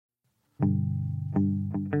The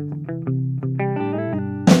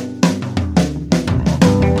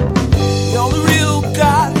only real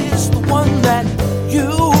God is the one that you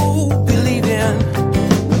believe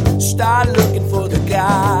in. Start looking for the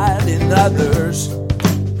God in others.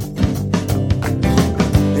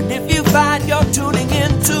 And if you find you're tuning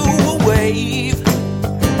into a wave,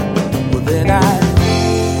 well then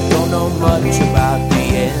I don't know much about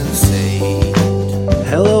being saved.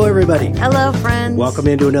 Hello, everybody. Hello, friends. Welcome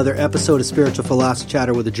into another episode of Spiritual Philosophy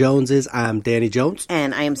Chatter with the Joneses. I'm Danny Jones.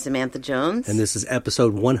 And I am Samantha Jones. And this is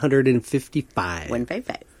episode 155.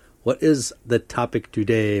 155. What is the topic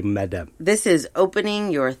today, madam? This is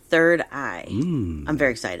opening your third eye. I'm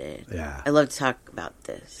very excited. Yeah. I love to talk about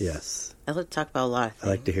this. Yes. I love to talk about a lot of things. I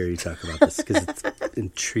like to hear you talk about this because it's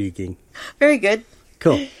intriguing. Very good.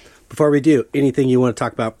 Cool. Before we do, anything you want to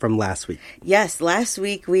talk about from last week? Yes, last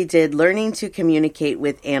week we did learning to communicate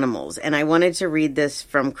with animals. And I wanted to read this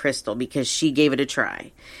from Crystal because she gave it a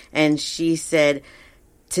try. And she said,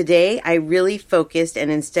 today I really focused, and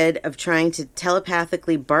instead of trying to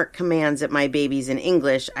telepathically bark commands at my babies in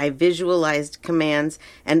English, I visualized commands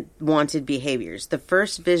and wanted behaviors. The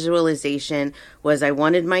first visualization was I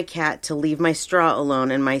wanted my cat to leave my straw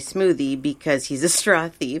alone in my smoothie because he's a straw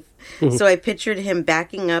thief. So I pictured him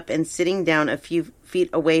backing up and sitting down a few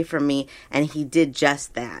feet away from me, and he did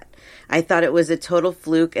just that. I thought it was a total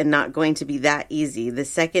fluke and not going to be that easy. The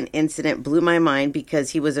second incident blew my mind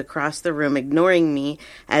because he was across the room ignoring me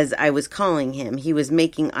as I was calling him. He was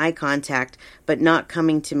making eye contact, but not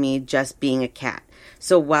coming to me, just being a cat.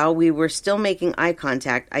 So while we were still making eye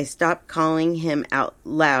contact, I stopped calling him out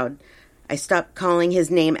loud. I stopped calling his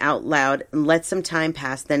name out loud and let some time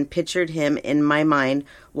pass, then pictured him in my mind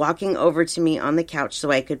walking over to me on the couch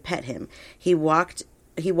so I could pet him. He walked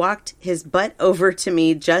his butt over to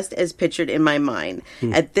me just as pictured in my mind.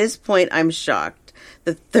 At this point, I'm shocked.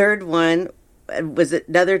 The third one was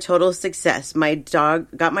another total success. My dog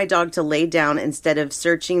got my dog to lay down instead of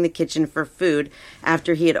searching the kitchen for food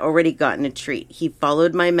after he had already gotten a treat. He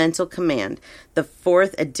followed my mental command. The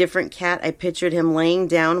fourth, a different cat. I pictured him laying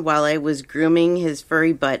down while I was grooming his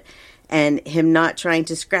furry butt and him not trying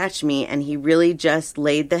to scratch me, and he really just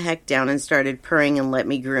laid the heck down and started purring and let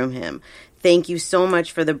me groom him. Thank you so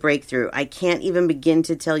much for the breakthrough. I can't even begin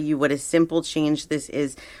to tell you what a simple change this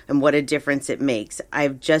is and what a difference it makes.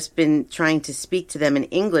 I've just been trying to speak to them in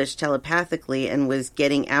English telepathically and was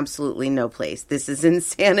getting absolutely no place. This is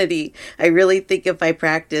insanity. I really think if I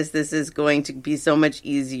practice, this is going to be so much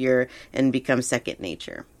easier and become second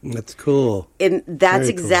nature. That's cool. And that's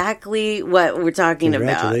Very cool. exactly what we're talking about.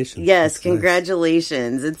 Congratulations. Yes, That's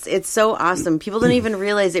congratulations. It's so awesome. People don't even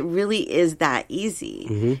realize it really is that easy.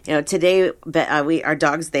 You know, today our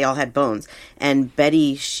dogs, they all had bones, and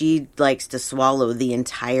Betty, she likes to swallow the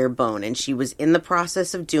entire bone, and she was in the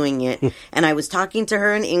process of doing it. And I was talking to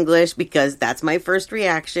her in English because that's my first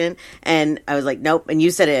reaction, and I was like, nope. And you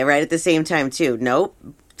said it right at the same time too. Nope.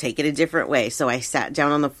 Take it a different way. So I sat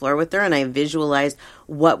down on the floor with her and I visualized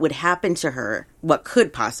what would happen to her, what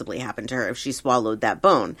could possibly happen to her if she swallowed that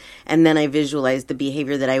bone. And then I visualized the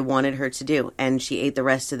behavior that I wanted her to do. And she ate the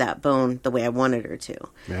rest of that bone the way I wanted her to.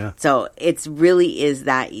 Yeah. So it really is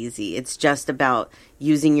that easy. It's just about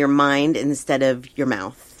using your mind instead of your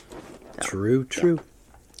mouth. So, True.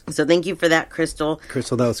 yeah. So thank you for that, Crystal.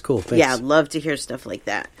 Crystal, that was cool. Thanks. Yeah, I'd love to hear stuff like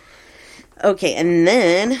that. Okay, and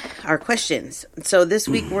then our questions. So this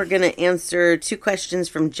week we're going to answer 2 questions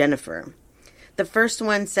from Jennifer. The first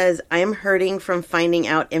one says, I am hurting from finding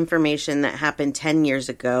out information that happened 10 years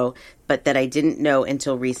ago, but that I didn't know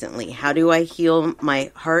until recently. How do I heal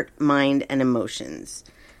my heart, mind, and emotions?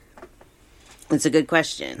 It's a good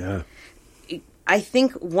question. Yeah. I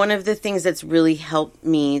think one of the things that's really helped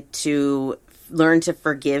me to learn to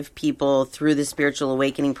forgive people through the spiritual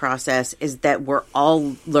awakening process is that we're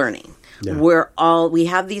all learning. Yeah. We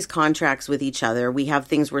have these contracts with each other. We have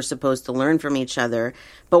things we're supposed to learn from each other,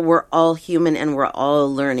 but we're all human and we're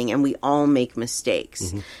all learning and we all make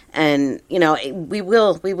mistakes. And, you know, we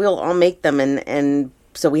will all make them. And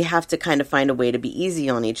so we have to kind of find a way to be easy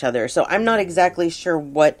on each other. So I'm not exactly sure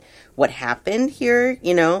what happened here,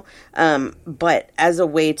 you know, but as a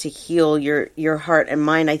way to heal your heart and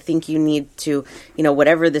mind, I think you need to, you know,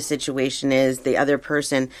 whatever the situation is, the other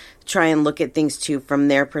person, try and look at things too from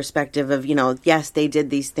their perspective of, you know, yes, they did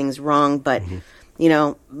these things wrong, but you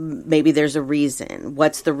know, maybe there's a reason.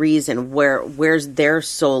 What's the reason? Where's their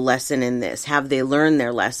soul lesson in this? Have they learned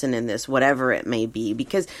their lesson in this? Whatever it may be.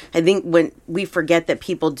 Because I think when we forget that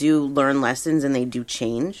people do learn lessons and they do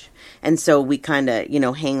change. And so we kind of, you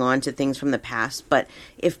know, hang on to things from the past. But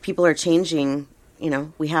if people are changing, you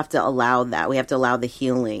know, we have to allow that. We have to allow the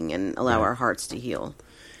healing and allow our hearts to heal.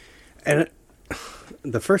 And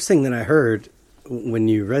the first thing that I heard when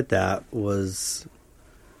you read that was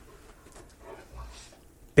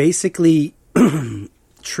basically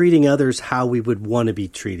treating others how we would want to be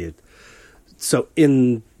treated. So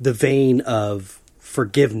in the vein of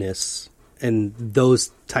forgiveness and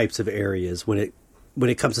those types of areas, when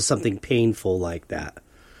it comes to something painful like that,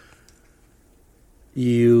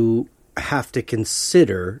 you have to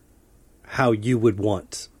consider how you would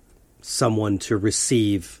want someone to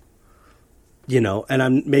receive,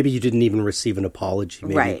 and maybe you didn't even receive an apology.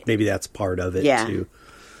 Maybe that's part of it too.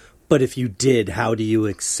 But if you did, how do you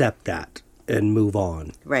accept that and move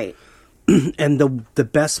on? Right. And the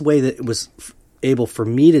best way that it was able for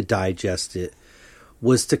me to digest it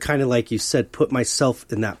was to kind of, like you said, put myself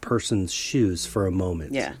in that person's shoes for a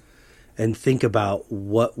moment. Yeah. And think about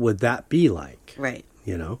what would that be like. Right.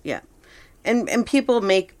 Yeah. And people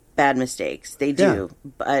make bad mistakes. They do.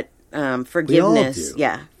 Yeah. But forgiveness,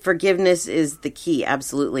 forgiveness is the key.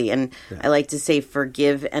 Absolutely. And I like to say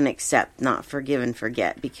forgive and accept, not forgive and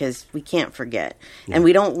forget, because we can't forget. Yeah. And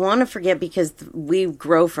we don't want to forget because we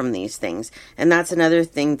grow from these things. And that's another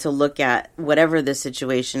thing to look at, whatever the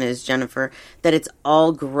situation is, Jennifer, that it's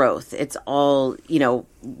all growth. It's all,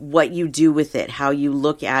 what you do with it, how you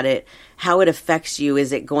look at it, how it affects you.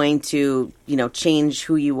 Is it going to, change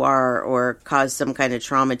who you are or cause some kind of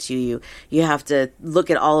trauma to you? You have to look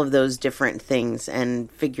at all of those different things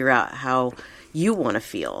and figure out how you want to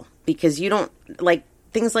feel, because you don't, like,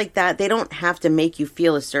 things like that, they don't have to make you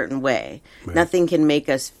feel a certain way. Right. Nothing can make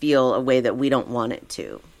us feel a way that we don't want it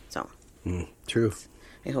to. So true.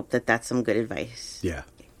 I hope that that's some good advice. Yeah.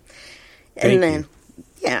 And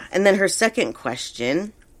then her second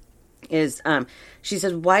question is, she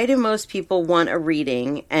says, why do most people want a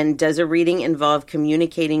reading? And does a reading involve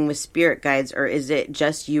communicating with spirit guides, or is it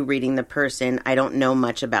just you reading the person? I don't know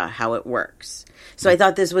much about how it works. So I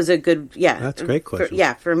thought this was a good, that's a great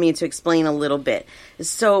question. For me to explain a little bit.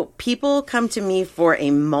 So people come to me for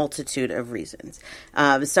a multitude of reasons.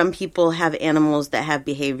 Some people have animals that have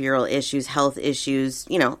behavioral issues, health issues,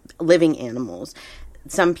 living animals.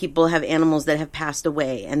 Some people have animals that have passed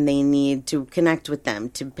away and they need to connect with them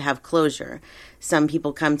to have closure. Some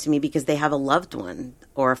people come to me because they have a loved one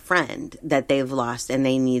or a friend that they've lost and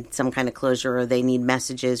they need some kind of closure, or they need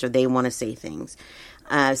messages, or they want to say things.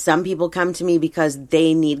 Some people come to me because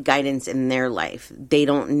they need guidance in their life. They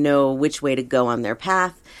don't know which way to go on their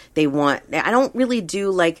path. I don't really do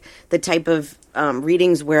like the type of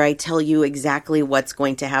readings where I tell you exactly what's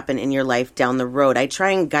going to happen in your life down the road. I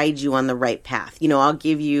try and guide you on the right path. I'll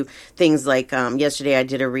give you things like, yesterday I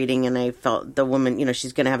did a reading and I felt the woman,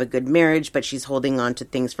 she's going to have a good marriage, but she's holding on to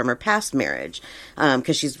things from her past marriage,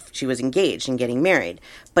 because she was engaged and getting married.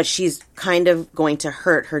 But she's kind of going to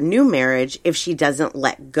hurt her new marriage if she doesn't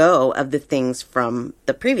let go of the things from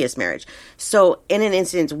the previous marriage. So in an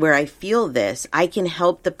instance where I feel this, I can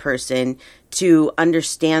help the person to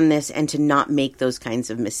understand this and to not make those kinds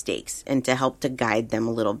of mistakes, and to help to guide them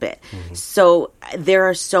a little bit. Mm-hmm. So there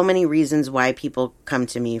are so many reasons why people come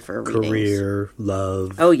to me for readings. Career,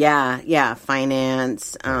 love. Oh, yeah,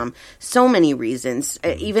 finance. So many reasons.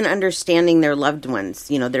 Even understanding their loved ones.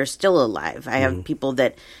 They're still alive. I have people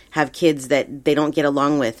that have kids that they don't get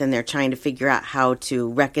along with, and they're trying to figure out how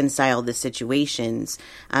to reconcile the situations.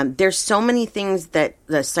 There's so many things that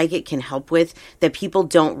the psychic can help with that people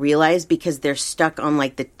don't realize, because they're stuck on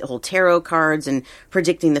like the whole tarot cards and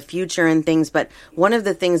predicting the future and things. But one of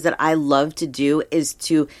the things that I love to do is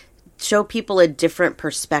to show people a different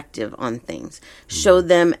perspective on things. Show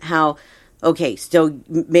them how, okay, so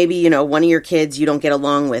maybe, one of your kids you don't get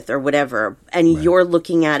along with or whatever, and you're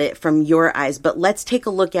looking at it from your eyes, but let's take a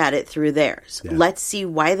look at it through theirs. Yeah. Let's see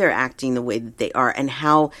why they're acting the way that they are, and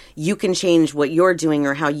how you can change what you're doing,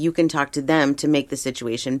 or how you can talk to them to make the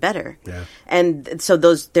situation better. Yeah. And so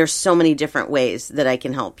there's so many different ways that I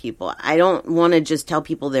can help people. I don't want to just tell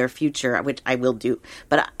people their future, which I will do,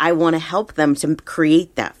 but I want to help them to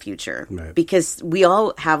create that future. Right. Because we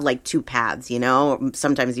all have like two paths,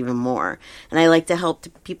 sometimes even more. And I like to help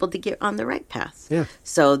people to get on the right path. Yeah.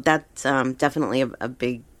 So that's definitely a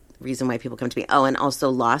big reason why people come to me. Oh, and also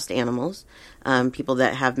lost animals, people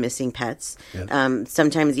that have missing pets,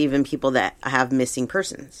 sometimes even people that have missing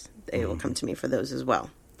persons. They will come to me for those as well.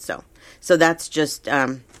 So that's just,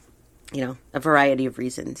 a variety of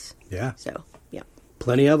reasons. Yeah. So, yeah.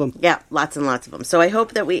 Plenty of them. Yeah, lots and lots of them. So I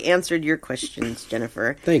hope that we answered your questions,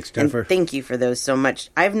 Jennifer. Thanks, Jennifer. And thank you for those so much.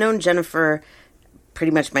 I've known Jennifer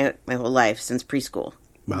pretty much my whole life, since preschool.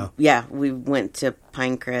 Wow. Yeah, we went to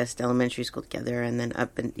Pinecrest Elementary School together, and then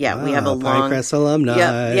up and we have a long Pinecrest alumni.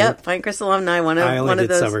 Yep, Pinecrest alumni. I only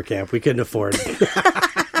did summer camp. We couldn't afford it.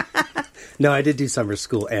 No, I did do summer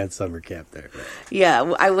school and summer camp there. But. Yeah,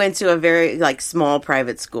 I went to a very small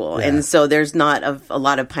private school, and so there's not a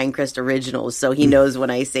lot of Pinecrest originals. So he knows when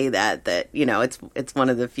I say that it's one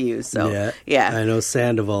of the few. So yeah. I know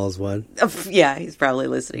Sandoval's one. Yeah, he's probably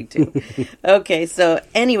listening too. Okay, so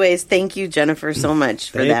anyways, thank you, Jennifer, so much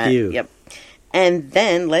for that. Thank you. Yep. And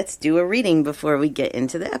then let's do a reading before we get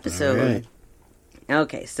into the episode. All right.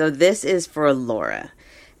 Okay, so this is for Laura.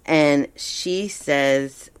 And she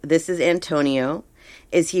says, this is Antonio.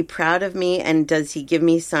 Is he proud of me, and does he give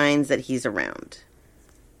me signs that he's around?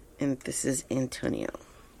 And this is Antonio.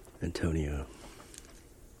 Antonio.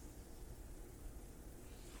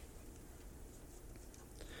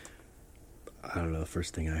 I don't know. The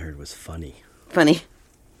first thing I heard was funny. Funny.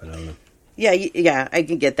 I don't know. Yeah, I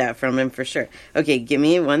can get that from him for sure. Okay, give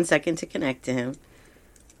me 1 second to connect to him.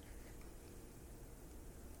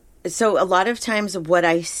 So a lot of times what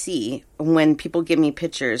I see when people give me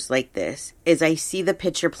pictures like this is I see the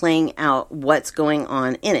picture playing out what's going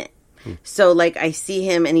on in it. So I see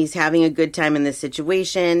him and he's having a good time in this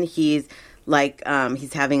situation. He's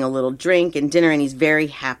he's having a little drink and dinner and he's very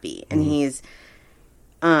happy. And he's,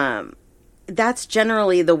 that's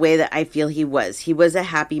generally the way that I feel he was. He was a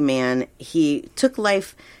happy man. He took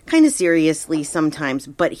life kind of seriously sometimes,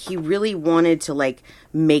 but he really wanted to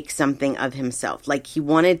make something of himself. He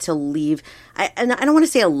wanted to leave, and I don't want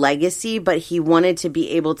to say a legacy, but he wanted to be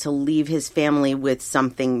able to leave his family with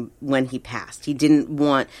something when he passed. He didn't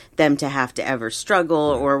want them to have to ever struggle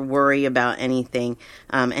or worry about anything.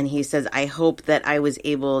 And he says, I hope that I was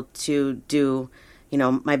able to do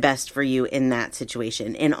my best for you in that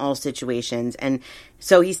situation, in all situations. And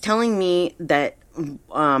so he's telling me that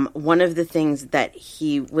one of the things that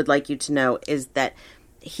he would like you to know is that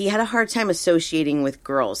he had a hard time associating with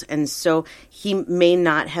girls. And so he may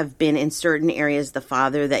not have been in certain areas the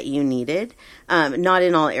father that you needed. Not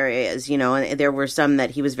in all areas, and there were some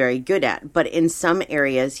that he was very good at. But in some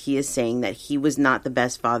areas, he is saying that he was not the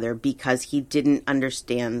best father because he didn't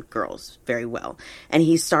understand girls very well. And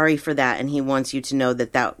he's sorry for that. And he wants you to know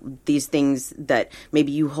that these things that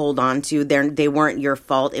maybe you hold on to, they weren't your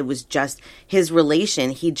fault. It was just his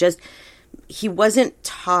relation. He wasn't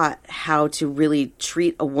taught how to really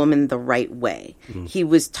treat a woman the right way. He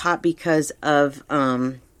was taught because of,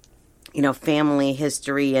 family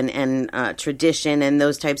history and tradition and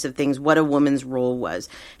those types of things, what a woman's role was.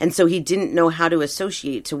 And so he didn't know how to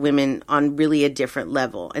associate to women on really a different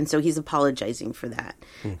level. And so he's apologizing for that.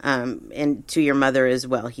 And to your mother as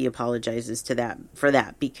well, he apologizes for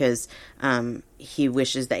that because he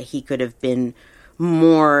wishes that he could have been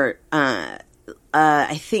more...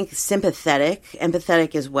 I think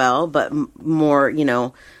empathetic as well, but more,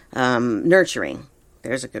 nurturing.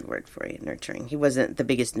 There's a good word for you, nurturing. He wasn't the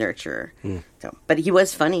biggest nurturer, but he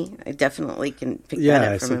was funny. I definitely can pick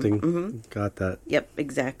that up from him. Got that. Yep,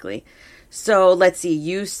 exactly. So let's see.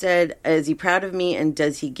 You said, is he proud of me, and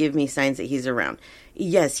does he give me signs that he's around?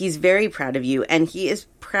 Yes, he's very proud of you, and he is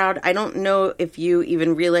proud. I don't know if you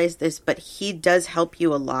even realize this, but he does help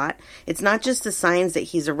you a lot. It's not just the signs that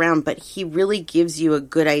he's around, but he really gives you a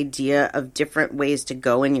good idea of different ways to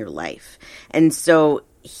go in your life. And so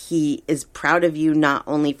he is proud of you not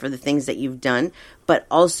only for the things that you've done, but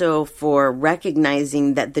also for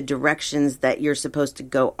recognizing that the directions that you're supposed to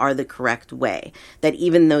go are the correct way. That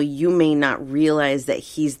even though you may not realize that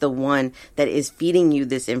he's the one that is feeding you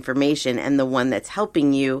this information and the one that's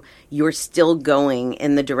helping you, you're still going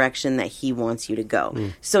in the direction that he wants you to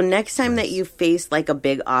go. So next time that you face a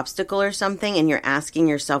big obstacle or something and you're asking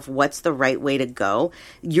yourself what's the right way to go,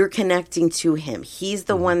 you're connecting to him. He's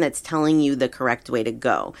the one that's telling you the correct way to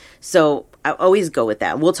go. So I always go with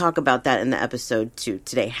that. We'll talk about that in the episode too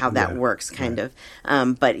today, how that works kind of.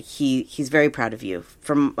 But he's very proud of you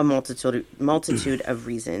from a multitude of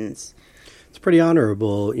reasons. It's pretty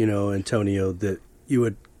honorable, Antonio, that you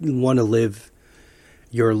would want to live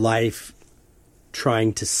your life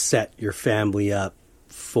trying to set your family up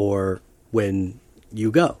for when you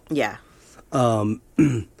go. Yeah. Part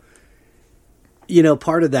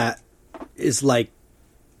of that is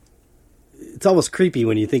it's almost creepy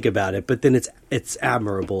when you think about it, but then it's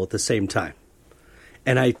admirable at the same time.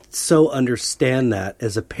 And I so understand that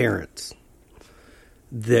as a parent,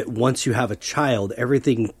 that once you have a child,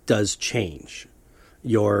 everything does change.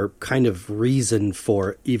 Your kind of reason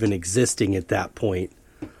for even existing at that point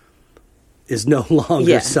is no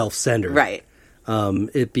longer self-centered. Right.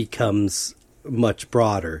 It becomes much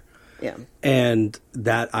broader. Yeah. And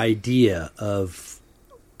that idea of,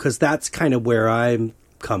 because that's kind of where I'm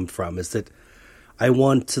come from, is that I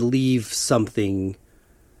want to leave something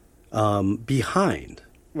behind,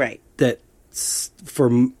 right? That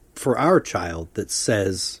for our child that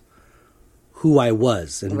says, who I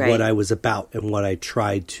was and what I was about and what I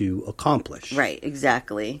tried to accomplish. Right,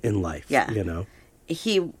 exactly. In life, you know.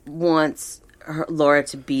 He wants Laura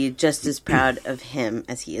to be just as proud of him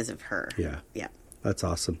as he is of her. Yeah. Yeah. That's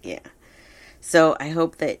awesome. Yeah. So I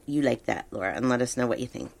hope that you like that, Laura, and let us know what you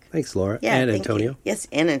think. Thanks, Laura. Yeah, and Antonio. You. Yes,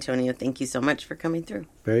 and Antonio. Thank you so much for coming through.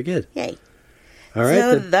 Very good. Yay. All right.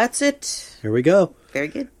 So that's it. Here we go. Very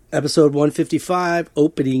good. Episode 155,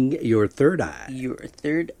 Opening Your Third Eye. Your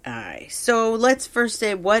third eye. So let's first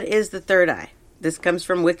say, what is the third eye? This comes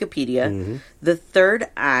from Wikipedia. Mm-hmm. The third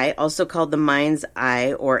eye, also called the mind's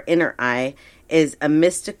eye or inner eye, is a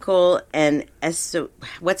mystical and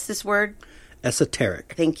what's this word?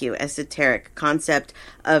 Esoteric. Thank you. Esoteric concept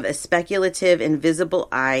of a speculative invisible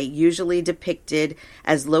eye, usually depicted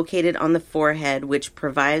as located on the forehead, which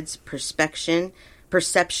provides perception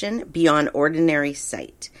beyond ordinary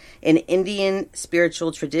sight. In Indian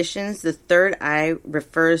spiritual traditions, the third eye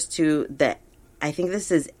refers to I think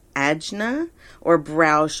this is Ajna or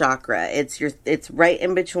brow chakra. It's right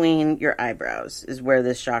in between your eyebrows is where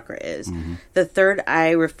this chakra is. Mm-hmm. The third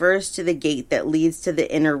eye refers to the gate that leads to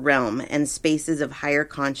the inner realm and spaces of higher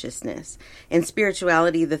consciousness. In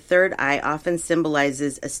spirituality, the third eye often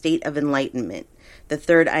symbolizes a state of enlightenment. The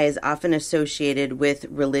third eye is often associated with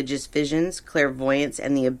religious visions, clairvoyance,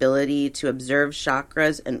 and the ability to observe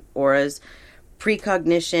chakras and auras,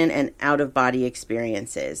 precognition, and out-of-body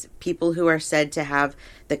experiences. People who are said to have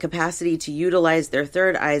the capacity to utilize their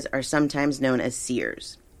third eyes are sometimes known as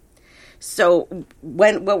seers. So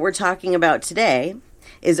what we're talking about today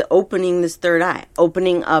is opening this third eye,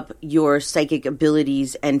 opening up your psychic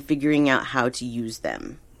abilities and figuring out how to use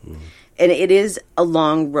them. Mm-hmm. And it is a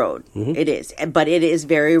long road. Mm-hmm. It is. But it is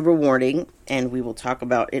very rewarding, and we will talk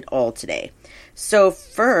about it all today. So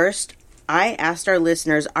first, I asked our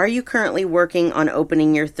listeners, are you currently working on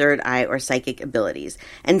opening your third eye or psychic abilities?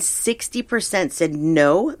 And 60% said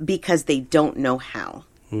no because they don't know how.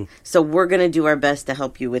 So we're going to do our best to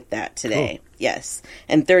help you with that today. Cool. Yes.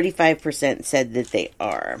 And 35% said that they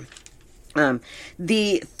are.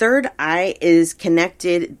 The third eye is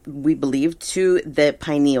connected, we believe, to the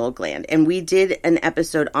pineal gland. And we did an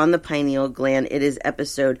episode on the pineal gland. It is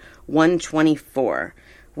episode 124.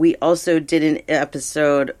 We also did an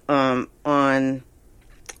episode on,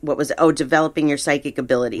 developing your psychic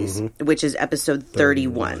abilities, mm-hmm. which is episode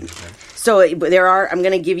 31. So I'm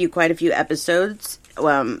going to give you quite a few episodes,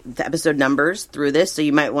 the episode numbers through this, so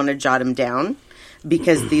you might want to jot them down,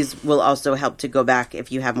 because these will also help to go back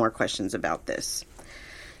if you have more questions about this.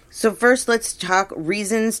 So first, let's talk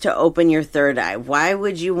reasons to open your third eye. Why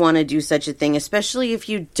would you want to do such a thing, especially if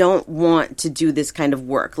you don't want to do this kind of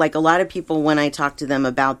work? Like a lot of people, when I talk to them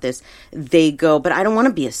about this, they go, but I don't want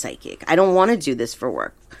to be a psychic. I don't want to do this for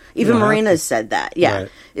work. Even Marina said that. Yeah.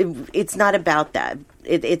 Right. It's not about that.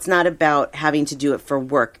 It's not about having to do it for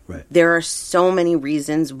work. Right. There are so many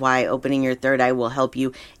reasons why opening your third eye will help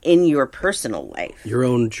you in your personal life. Your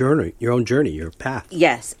own journey, your path.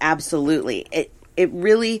 Yes, absolutely. It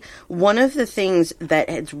really, one of the things that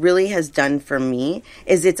it really has done for me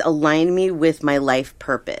is it's aligned me with my life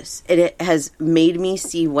purpose. It has made me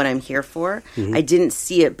see what I'm here for. Mm-hmm. I didn't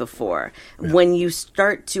see it before. Yeah. When you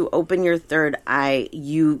start to open your third eye,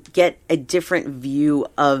 you get a different view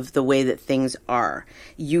of the way that things are.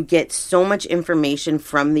 You get so much information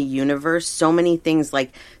from the universe, so many things,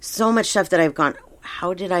 like so much stuff that I've gone,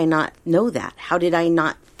 how did I not know that? How did I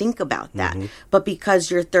not think about that? Mm-hmm. But because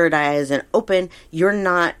your third eye isn't open, you're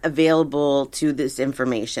not available to this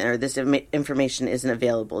information, or this information isn't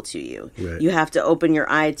available to you. Right. You have to open your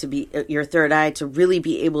third eye to really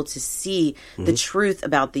be able to see mm-hmm. the truth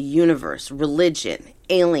about the universe, religion,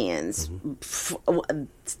 aliens, mm-hmm.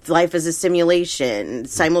 Life as a simulation,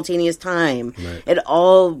 simultaneous time. Right. It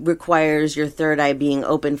all requires your third eye being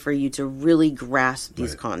open for you to really grasp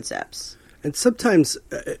these concepts. And sometimes,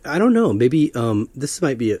 I don't know, maybe this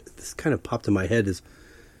might be, this kind of popped in my head, is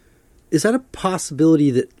that a possibility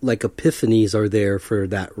that, like, epiphanies are there for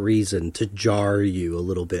that reason, to jar you a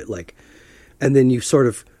little bit, like, and then you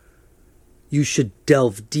should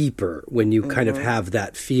delve deeper when you mm-hmm. kind of have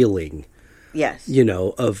that feeling. Yes.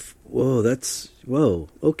 Of, whoa,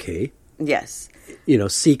 okay. Yes.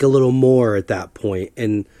 Seek a little more at that point.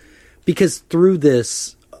 And because through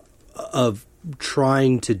this of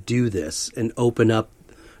trying to do this and open up,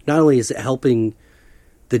 not only is it helping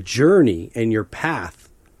the journey and your path,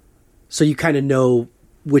 so you kind of know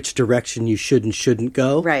which direction you should and shouldn't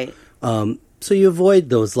go. Right. So you avoid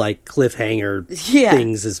those like cliffhanger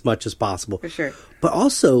things as much as possible. For sure. But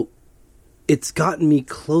also, it's gotten me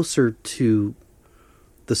closer to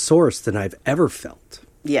the source than I've ever felt.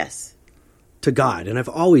 Yes. To God. And I've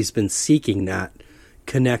always been seeking that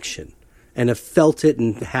connection and have felt it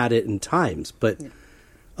and had it in times. But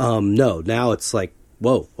no, now it's like,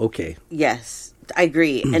 whoa, okay. Yes, I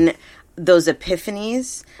agree. And those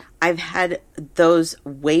epiphanies, I've had those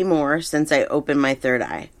way more since I opened my third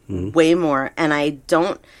eye. Way more. And I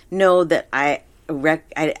don't know that I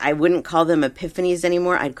wouldn't call them epiphanies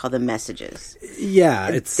anymore. I'd call them messages.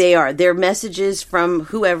 Yeah. They're messages from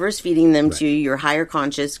whoever's feeding them to you. Your higher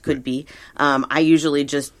conscious could be. I usually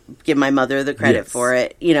just give my mother the credit for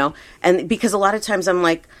it, you know. And because a lot of times I'm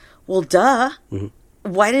like, well, duh.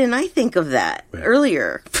 Why didn't I think of that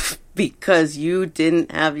earlier? Because you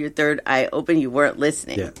didn't have your third eye open. You weren't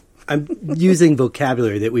listening. Yeah. I'm using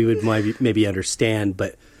vocabulary that we would maybe understand,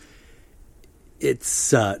 but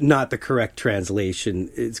it's not the correct translation.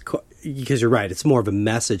 It's because you're right. It's more of a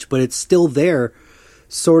message, but it's still there,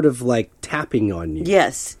 sort of like tapping on you.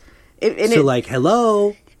 Yes. Like,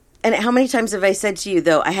 hello. And how many times have I said to you,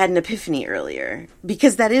 though, I had an epiphany earlier?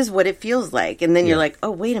 Because that is what it feels like. And then you're like,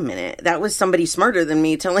 oh, wait a minute. That was somebody smarter than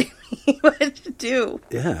me telling me what to do.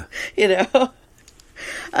 Yeah. You know?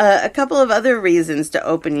 A couple of other reasons to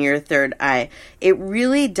open your third eye. It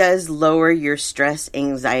really does lower your stress,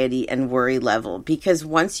 anxiety, and worry level. Because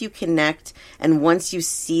once you connect and once you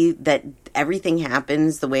see that everything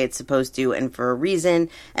happens the way it's supposed to and for a reason,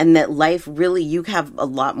 and that life really, you have a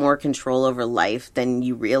lot more control over life than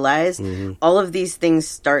you realize, all of these things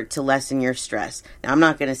start to lessen your stress. Now, I'm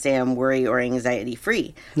not going to say I'm worry or anxiety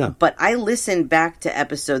free, but I listened back to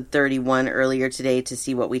episode 31 earlier today to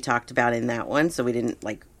see what we talked about in that one, so we didn't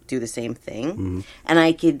do the same thing. And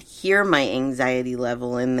I could hear my anxiety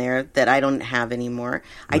level in there that I don't have anymore.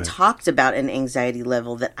 Right. I talked about an anxiety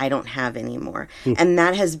level that I don't have anymore. And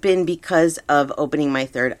that has been because of opening my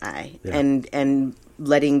third eye and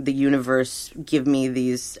letting the universe give me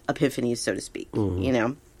these epiphanies, so to speak,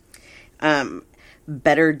 you know.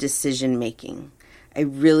 Better decision making. I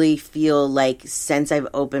really feel like since I've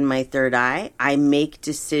opened my third eye, I make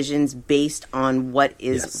decisions based on what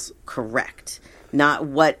is correct. Not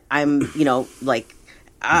what I'm, you know,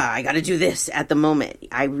 I got to do this at the moment.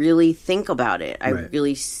 I really think about it. I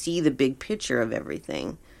really see the big picture of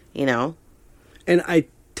everything, you know? And I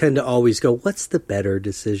tend to always go, what's the better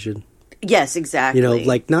decision? Yes, exactly. You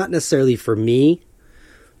know, not necessarily for me,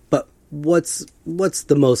 but what's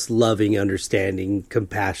the most loving, understanding,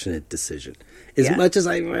 compassionate decision? As much as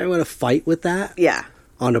I want to fight with that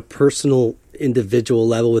on a personal, individual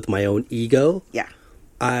level with my own ego,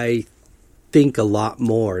 I think a lot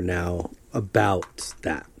more now about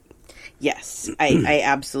that. Yes, I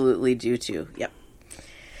absolutely do too. Yep.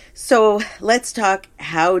 So let's talk,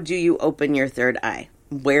 how do you open your third eye?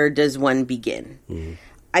 Where does one begin?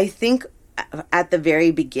 I think at the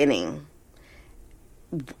very beginning,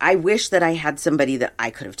 I wish that I had somebody that I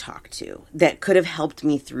could have talked to, that could have helped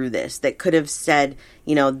me through this, that could have said,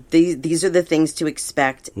 you know, these are the things to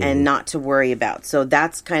expect and not to worry about. So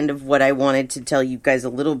that's kind of what I wanted to tell you guys a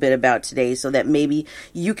little bit about today, so that maybe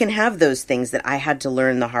you can have those things that I had to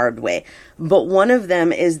learn the hard way. But one of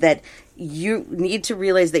them is that you need to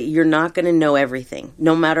realize that you're not going to know everything.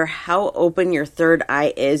 No matter how open your third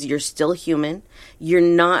eye is, you're still human. You're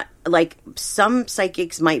not, some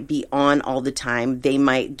psychics might be on all the time. They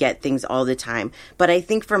might get things all the time. But I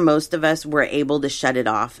think for most of us, we're able to shut it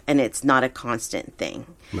off, and it's not a constant thing.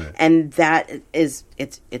 Right. And that is,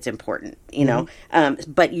 it's important, you know?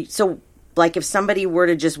 If somebody were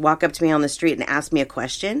to just walk up to me on the street and ask me a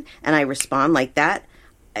question, and I respond like that,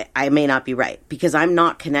 I may not be right, because I'm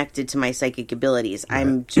not connected to my psychic abilities. Right.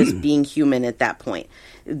 I'm just being human at that point.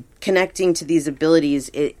 Connecting to these abilities,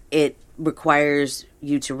 it requires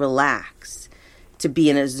you to relax, to be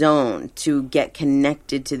in a zone, to get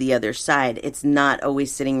connected to the other side. It's not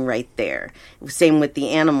always sitting right there. Same with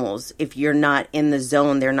the animals. If you're not in the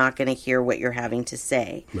zone, they're not going to hear what you're having to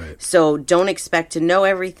say. Right. So don't expect to know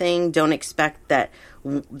everything. Don't expect that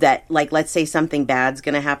let's say something bad's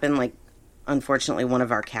going to happen, unfortunately, one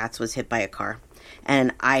of our cats was hit by a car.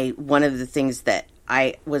 And one of the things that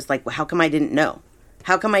I was like, well, how come I didn't know?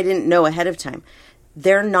 How come I didn't know ahead of time?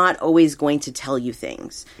 They're not always going to tell you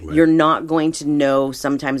things. Right. You're not going to know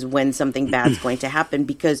sometimes when something bad's going to happen,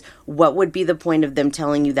 because what would be the point of them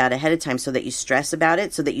telling you that ahead of time? So that you stress about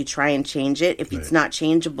it, so that you try and change it. If it's not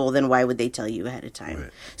changeable, then why would they tell you ahead of time?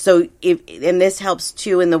 Right. So and this helps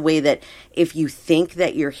too in the way that if you think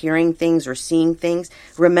that you're hearing things or seeing things,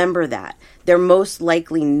 remember that they're most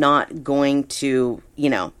likely not going to,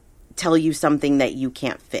 tell you something that you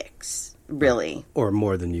can't fix. Really. Or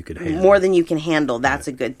more than you could handle. More than you can handle. That's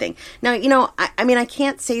a good thing. Now, I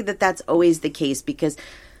can't say that that's always the case, because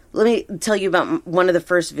let me tell you about one of the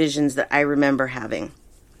first visions that I remember having.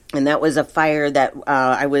 And that was a fire that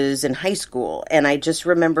I was in high school. And I just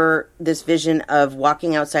remember this vision of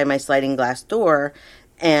walking outside my sliding glass door,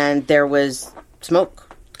 and there was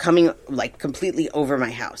smoke coming like completely over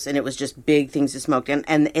my house. And it was just big things of smoke.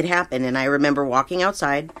 And it happened. And I remember walking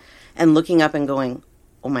outside and looking up and going,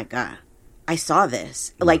 oh my God, I saw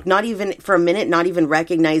this. Like, not even for a minute, not even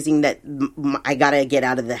recognizing that I got to get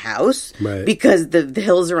out of the house because the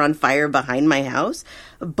hills are on fire behind my house.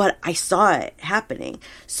 But I saw it happening.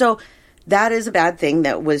 So that is a bad thing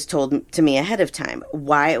that was told to me ahead of time.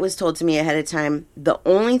 Why it was told to me ahead of time, the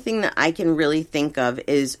only thing that I can really think of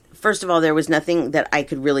is, first of all, there was nothing that I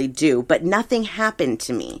could really do, but nothing happened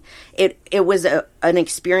to me. It was an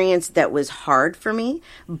experience that was hard for me,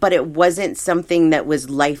 but it wasn't something that was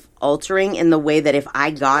life-altering in the way that if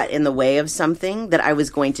I got in the way of something, that I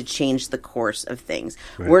was going to change the course of things.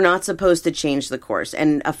 Right. We're not supposed to change the course,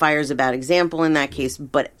 and a fire is a bad example in that case,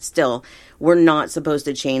 but still, we're not supposed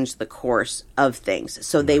to change the course of things.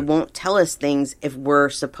 So they won't tell us things if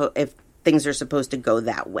things are supposed to go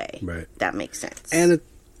that way. Right. That makes sense. And it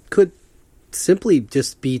could simply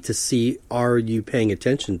just be to see, are you paying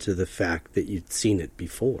attention to the fact that you'd seen it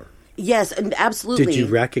before? Yes, and absolutely. Did you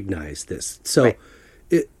recognize this? So,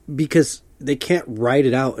 because they can't write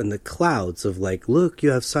it out in the clouds of like, look, you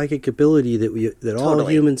have psychic ability that all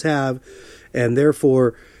humans have, and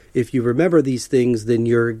therefore, if you remember these things, then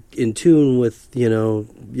you're in tune with, yada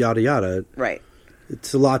yada. Right.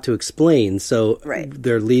 It's a lot to explain, so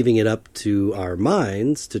they're leaving it up to our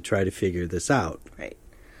minds to try to figure this out. Right.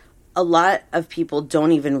 A lot of people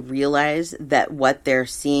don't even realize that what they're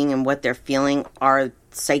seeing and what they're feeling are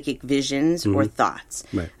psychic visions or thoughts.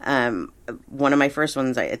 Right. One of my first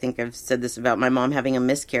ones, I think I've said this about my mom having a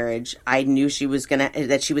miscarriage. I knew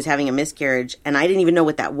that she was having a miscarriage, and I didn't even know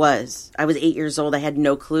what that was. I was 8 years old. I had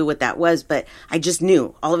no clue what that was, but I just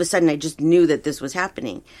knew. All of a sudden, I just knew that this was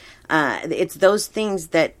happening. It's those things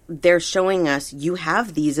that they're showing us. You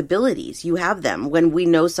have these abilities. You have them. When we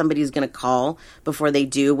know somebody's going to call before they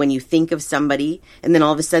do, when you think of somebody and then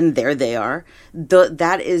all of a sudden there they are,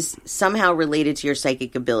 that is somehow related to your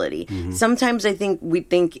psychic ability. Mm-hmm. Sometimes I think we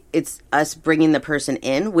think it's us bringing the person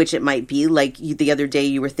in, which it might be. Like the other day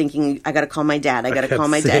you were thinking, I got to call my dad. I got to call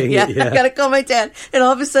my dad. Yeah, I got to call my dad. And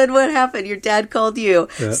all of a sudden what happened? Your dad called you.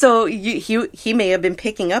 Yeah. So he may have been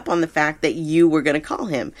picking up on the fact that you were going to call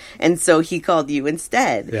him. And so he called you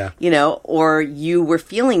instead, or you were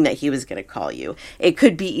feeling that he was going to call you. It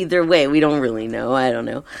could be either way. We don't really know. I don't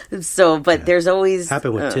know. So, but there's always...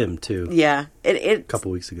 Happened with Tim, too. Yeah. A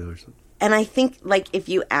couple weeks ago or something. And I think, like, if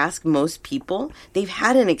you ask most people, they've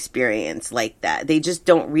had an experience like that. They just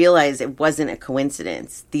don't realize it wasn't a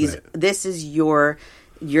coincidence. This is your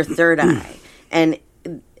third eye. And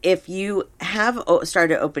if you have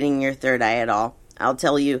started opening your third eye at all, I'll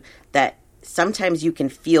tell you that sometimes you can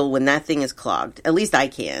feel when that thing is clogged. At least I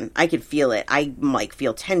can. I can feel it. I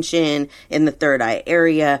feel tension in the third eye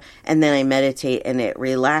area, and then I meditate and it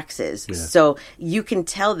relaxes. Yeah. So you can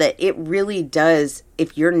tell that it really does.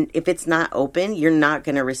 If it's not open, you're not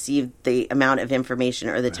going to receive the amount of information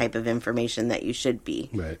or the type of information that you should be.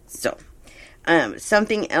 Right. So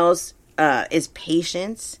something else is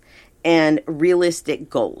patience and realistic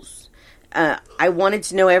goals. I wanted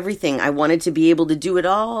to know everything. I wanted to be able to do it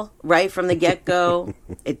all right from the get-go.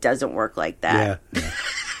 It doesn't work like that.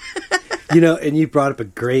 Yeah. And you brought up a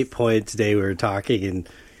great point today. We were talking, and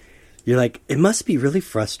you're like, it must be really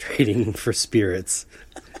frustrating for spirits.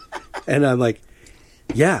 And I'm like,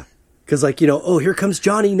 yeah. Because, here comes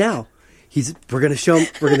Johnny now. We're going to show him,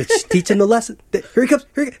 we're going to teach him the lesson. Here he comes.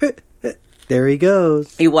 There he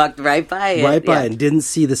goes. He walked right by it. Right by it and didn't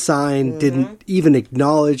see the sign, didn't even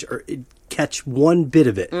acknowledge or catch one bit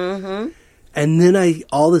of it. Mm-hmm. And then I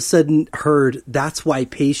all of a sudden heard that's why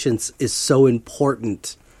patience is so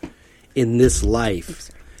important in this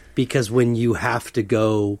life. Because when you have to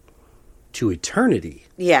go to eternity.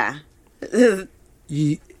 Yeah.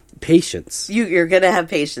 Patience. You're going to have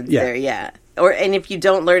patience there, yeah. And if you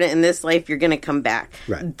don't learn it in this life, you're going to come back.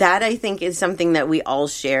 Right. That, I think, is something that we all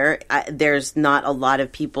share. There's not a lot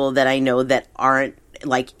of people that I know that aren't,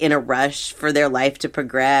 in a rush for their life to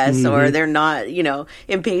progress, or they're not,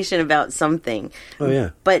 impatient about something. Oh,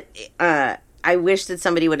 yeah. But I wish that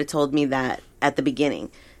somebody would have told me that at the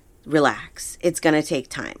beginning. Relax. It's going to take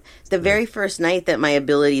time. The very first night that my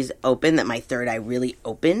abilities opened, that my third eye really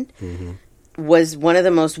opened, was one of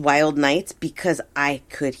the most wild nights because I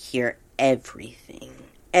could hear everything.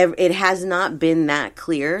 it has not been that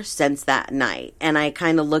clear since that night. And I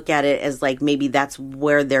kind of look at it as like, maybe that's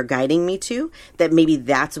where they're guiding me to, that maybe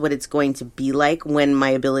that's what it's going to be like when my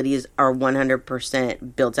abilities are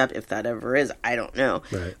 100% built up, if that ever is. I don't know.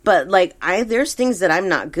 Right. But like, there's things that I'm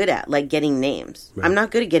not good at, like getting names. Right. I'm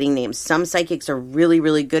not good at getting names. Some psychics are really,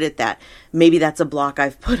 really good at that. Maybe that's a block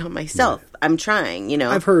I've put on myself. Right. I'm trying, you know.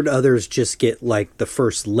 I've heard others just get like the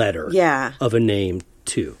first letter of a name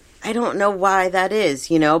too. I don't know why that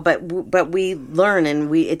is, you know, but we learn,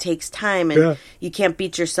 and it takes time, and you can't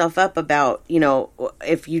beat yourself up about, you know,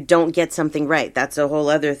 if you don't get something right. That's a whole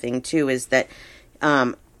other thing too, is that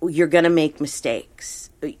you're going to make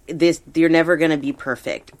mistakes. You're never going to be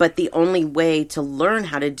perfect, but the only way to learn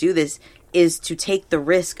how to do this is to take the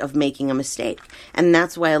risk of making a mistake. And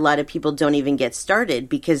that's why a lot of people don't even get started,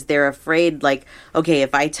 because they're afraid, like, okay,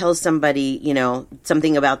 if I tell somebody, you know,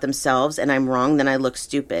 something about themselves and I'm wrong, then I look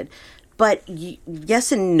stupid. But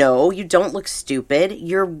yes and no, you don't look stupid.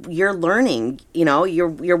 You're learning, you know,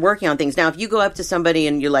 you're working on things. Now, if you go up to somebody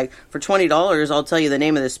and you're like, for $20, I'll tell you the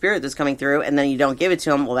name of the spirit that's coming through, and then you don't give it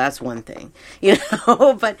to them, well, that's one thing, you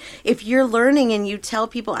know. But if you're learning and you tell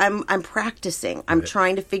people, I'm practicing, I'm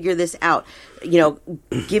trying to figure this out, you know,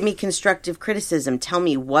 give me constructive criticism, tell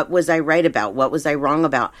me what was I right about, what was I wrong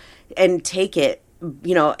about, and take it.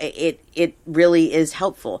 You know, it really is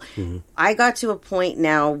helpful. Mm-hmm. I got to a point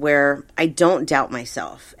now where I don't doubt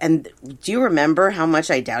myself. And do you remember how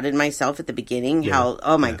much I doubted myself at the beginning? Yeah. How,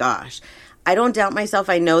 oh my gosh. I don't doubt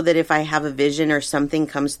myself. I know that if I have a vision or something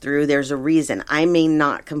comes through, there's a reason. I may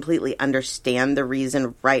not completely understand the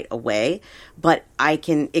reason right away, but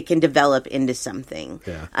it can develop into something.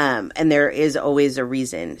 Yeah. And there is always a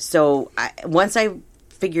reason. So once I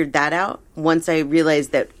figured that out, once I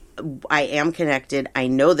realized that I am connected, I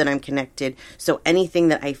know that I'm connected, so anything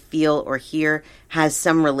that I feel or hear has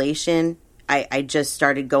some relation, I just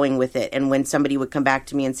started going with it. And when somebody would come back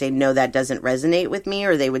to me and say, no, that doesn't resonate with me,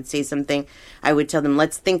 or they would say something, I would tell them,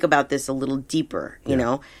 let's think about this a little deeper, you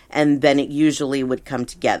know, and then it usually would come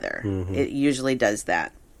together. Mm-hmm. It usually does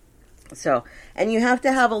that. So, and you have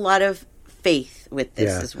to have a lot of faith with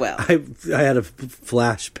this as well. I had a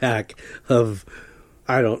flashback of,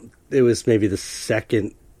 it was maybe the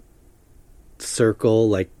second circle,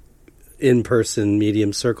 like in-person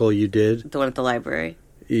medium circle you did. The one at the library?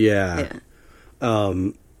 Yeah.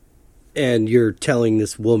 And you're telling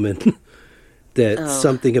this woman that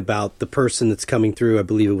something about the person that's coming through, I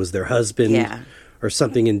believe it was their husband or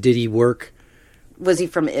something, and did he work? Was he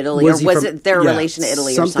from Italy? Was it their relation to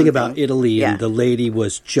Italy or something? Something about Italy, and the lady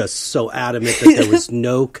was just so adamant that there was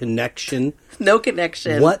no connection. No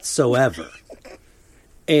connection. Whatsoever.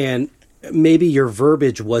 And maybe your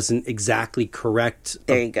verbiage wasn't exactly correct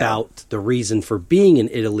about the reason for being in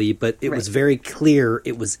Italy, but it was very clear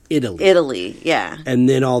it was Italy. Italy, yeah. And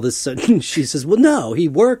then all of a sudden she says, well, no, he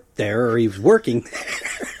worked there, or he was working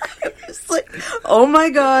there. It's like, oh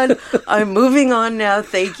my God, I'm moving on now.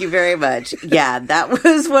 Thank you very much. Yeah, that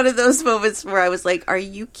was one of those moments where I was like, are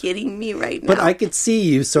you kidding me right now? But I could see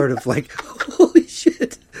you sort of like, holy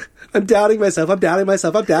shit, I'm doubting myself.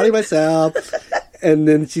 And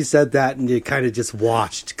then she said that, and it kind of just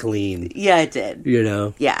washed clean. Yeah, it did. You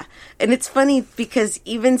know? Yeah. And it's funny because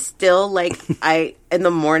even still, like, in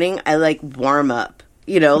the morning, I, like, warm up.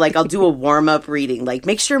 You know, like, I'll do a warm-up reading. Like,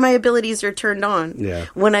 make sure my abilities are turned on. Yeah.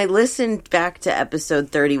 When I listened back to episode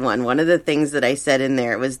 31, one of the things that I said in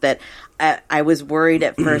there was that I was worried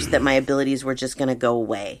at first that my abilities were just going to go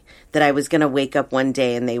away. That I was going to wake up one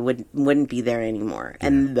day and they wouldn't be there anymore. Yeah.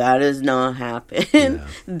 And that has not happened. Yeah.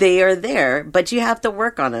 They are there, but you have to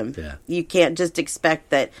work on them. Yeah. You can't just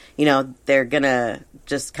expect that, you know, they're going to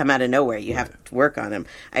just come out of nowhere. You have to work on them.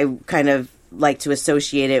 I kind of like to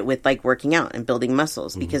associate it with like working out and building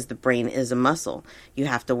muscles, because the brain is a muscle. You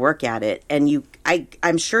have to work at it, and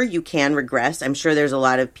I'm sure you can regress. I'm sure there's a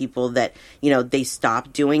lot of people that, you know, they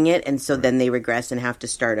stop doing it, and so then they regress and have to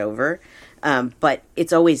start over. But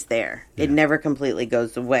it's always there. Yeah. It never completely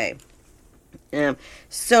goes away.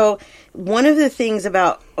 So one of the things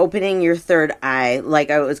about opening your third eye,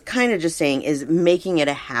 like I was kind of just saying, is making it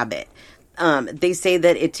a habit. They say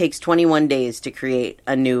that it takes 21 days to create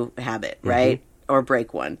a new habit, right? Or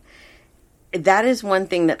break one. That is one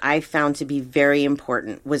thing that I found to be very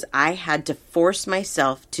important, was I had to force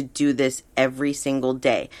myself to do this every single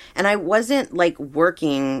day. And I wasn't like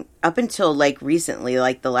working up until like recently,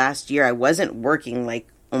 like the last year, I wasn't working like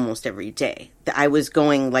almost every day. I was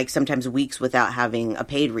going like sometimes weeks without having a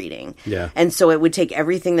paid reading. Yeah. And so it would take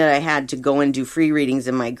everything that I had to go and do free readings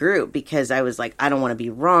in my group because I was like, I don't want to be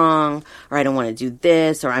wrong, or I don't want to do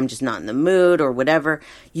this, or I'm just not in the mood, or whatever.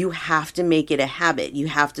 You have to make it a habit. You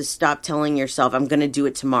have to stop telling yourself, I'm going to do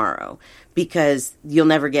it tomorrow, because you'll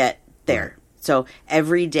never get there. Right. So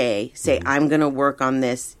every day, say, I'm going to work on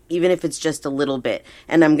this, even if it's just a little bit.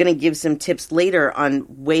 And I'm going to give some tips later on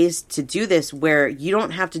ways to do this where you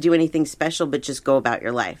don't have to do anything special, but just go about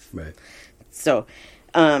your life. Right. So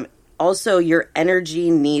also your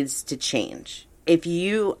energy needs to change. If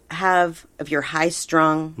you're high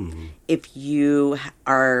strung, if you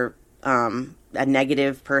are a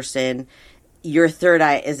negative person, your third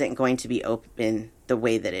eye isn't going to be open the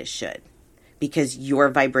way that it should, because your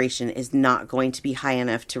vibration is not going to be high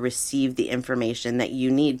enough to receive the information that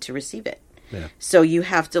you need to receive it. Yeah. So you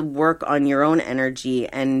have to work on your own energy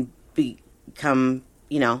and become,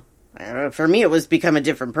 for me, it was become a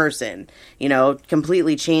different person,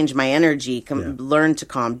 completely change my energy, learn to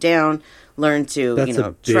calm down, learn to, That's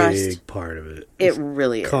a trust. big part of it. It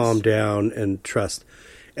really is. Calm down and trust.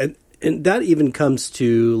 And that even comes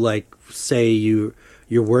to, like, say you're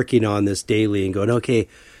working on this daily and going, okay,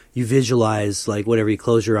 you visualize, like, whatever, you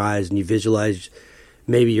close your eyes and you visualize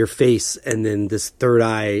maybe your face and then this third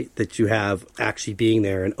eye that you have actually being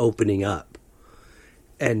there and opening up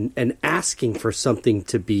and asking for something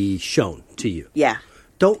to be shown to you. Yeah.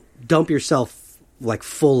 Don't dump yourself, like,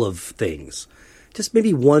 full of things. Just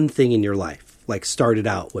maybe one thing in your life, like, start it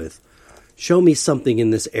out with, show me something in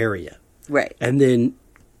this area. Right. And then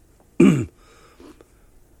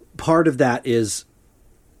part of that is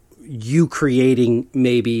you creating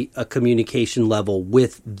maybe a communication level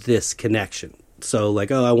with this connection. So,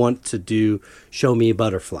 like, I want to show me a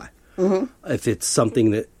butterfly. If it's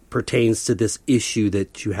something that pertains to this issue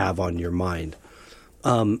that you have on your mind.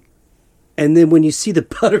 And then when you see the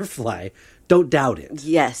butterfly, don't doubt it.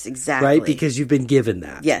 Yes, exactly. Right? Because you've been given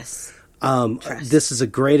that. Yes. This is a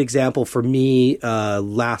great example for me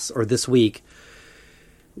this week.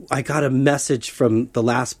 I got a message from the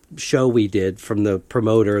last show we did from the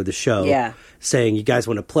promoter of the show saying, you guys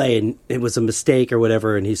want to play, and it was a mistake or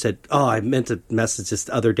whatever. And he said, I meant to message this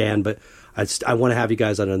other Dan, but I want to have you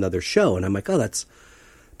guys on another show. And I'm like, that's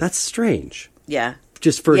strange. Yeah.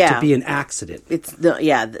 Just for it to be an accident. It's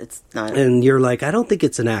not. And you're like, I don't think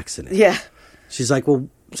it's an accident. Yeah. She's like,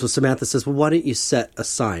 so Samantha says, why don't you set a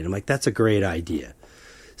sign? I'm like, that's a great idea.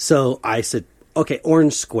 So I said, okay,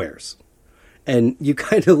 orange squares. And you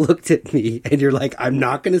kind of looked at me and you're like, I'm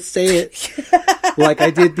not going to say it like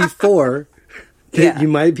I did before. You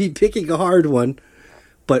might be picking a hard one,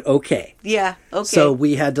 but okay. Yeah, okay. So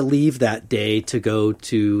we had to leave that day to go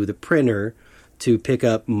to the printer to pick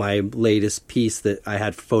up my latest piece that I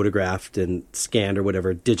had photographed and scanned or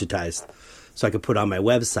whatever, digitized, so I could put on my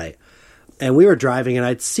website. And we were driving and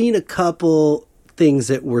I'd seen a couple things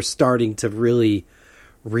that were starting to really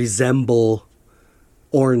resemble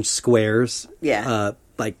orange squares. Yeah.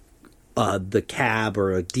 Like the cab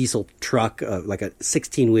or a diesel truck, like a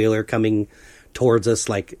 16-wheeler coming towards us,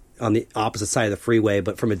 like on the opposite side of the freeway,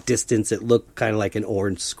 but from a distance it looked kind of like an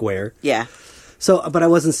orange square. Yeah. So, but I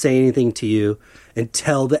wasn't saying anything to you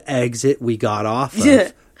until the exit we got off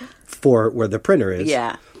of for where the printer is.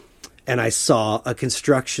 Yeah. And I saw a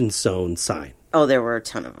construction zone sign. Oh, there were a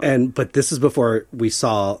ton of them. But this is before we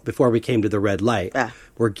came to the red light. Ah.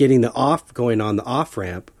 We're going on the off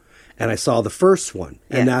ramp, and I saw the first one.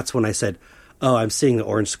 And that's when I said, I'm seeing the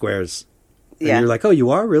orange squares. And you're like, oh, you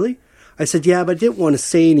are? Really? I said, yeah, but I didn't want to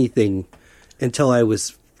say anything until I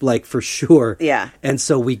was, like, for sure. Yeah. And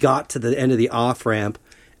so we got to the end of the off ramp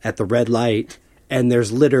at the red light, and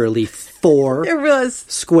there's literally 4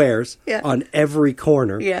 squares on every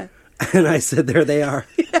corner. Yeah. And I said, there they are.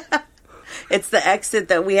 Yeah. It's the exit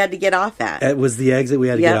that we had to get off at. It was the exit we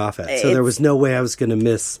had to get off at. So there was no way I was going to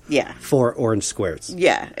miss 4 orange squares.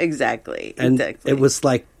 Yeah, exactly. And it was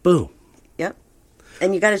like, boom. Yep.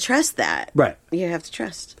 And you got to trust that. Right. You have to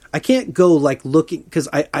trust. I can't go, like, looking, because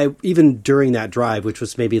I even during that drive, which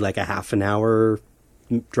was maybe like a half an hour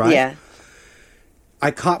drive,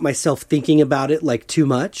 I caught myself thinking about it, like, too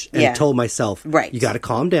much and told myself, you got to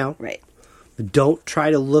calm down. Right. Don't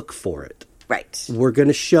try to look for it. Right. We're going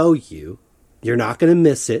to show you. You're not going to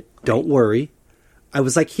miss it. Don't worry. I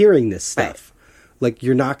was, like, hearing this stuff. Right. Like,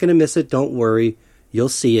 you're not going to miss it. Don't worry. You'll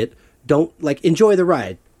see it. Don't, like, enjoy the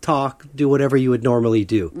ride. Talk. Do whatever you would normally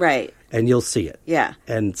do. Right. And you'll see it. Yeah.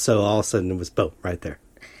 And so all of a sudden it was boom, right there.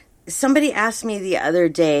 Somebody asked me the other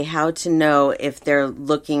day how to know if they're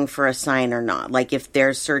looking for a sign or not. Like, if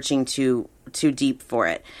they're searching to too deep for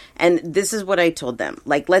it. And this is what I told them.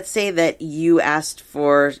 Like, let's say that you asked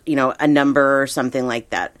for, a number or something like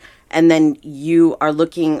that. And then you are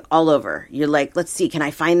looking all over. You're like, let's see, can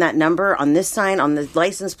I find that number on this sign, on the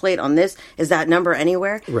license plate, on this? Is that number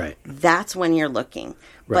anywhere? Right. That's when you're looking.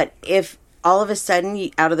 Right. But if all of a sudden,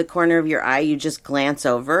 out of the corner of your eye, you just glance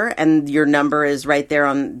over and your number is right there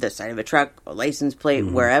on the side of a truck, a license plate,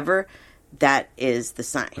 wherever, that is the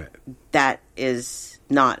sign. Right. That is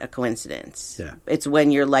not a coincidence. Yeah. It's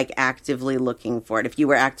when you're like actively looking for it. If you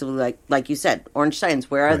were actively like you said, orange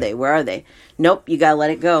signs, where are they? Where are they? Nope, you gotta let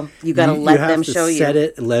it go. You gotta let them show you. Set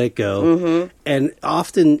it and let it go. And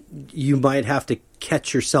often you might have to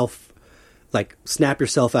catch yourself, like snap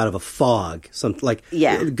yourself out of a fog.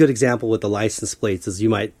 A good example with the license plates is you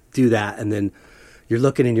might do that and then you're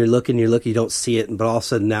looking and you're looking, you don't see it, but all of a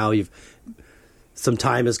sudden now some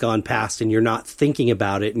time has gone past and you're not thinking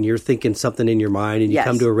about it and you're thinking something in your mind and you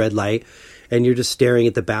come to a red light and you're just staring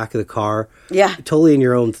at the back of the car. Yeah. Totally in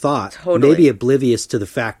your own thought. Totally. Maybe oblivious to the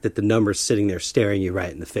fact that the number's sitting there staring you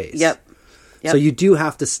right in the face. Yep. So you do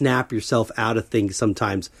have to snap yourself out of things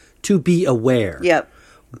sometimes to be aware. Yep.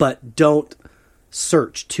 But don't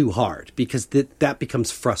search too hard because that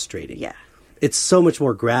becomes frustrating. Yeah. It's so much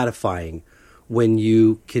more gratifying when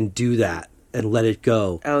you can do that and let it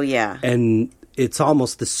go. Oh, yeah. And it's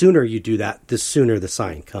almost the sooner you do that, the sooner the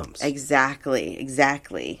sign comes.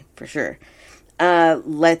 Exactly, for sure.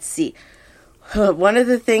 Let's see. One of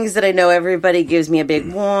the things that I know everybody gives me a big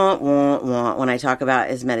wah, wah, wah when I talk about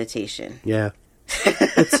is meditation. Yeah.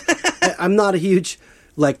 I'm not a huge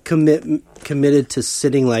committed to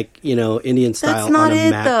sitting Indian style on a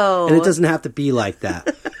mat. Though. And it doesn't have to be like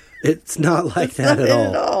that. It's not like that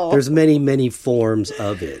at all. There's many, many forms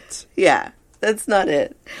of it. Yeah. That's not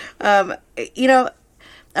it.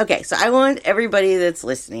 Okay, so I want everybody that's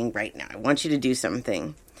listening right now, I want you to do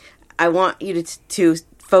something. I want you to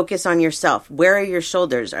focus on yourself. Where are your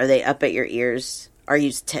shoulders? Are they up at your ears? Are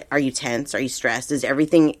you tense? Are you stressed? Are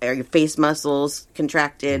your face muscles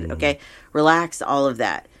contracted? Okay, relax all of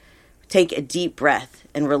that. Take a deep breath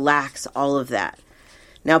and relax all of that.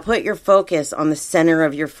 Now put your focus on the center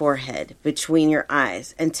of your forehead, between your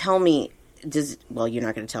eyes, and tell me, you're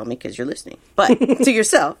not going to tell me because you're listening, but to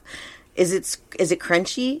yourself, is it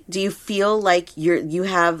crunchy? Do you feel like you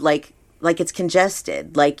have like it's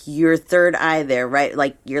congested, like your third eye there, right?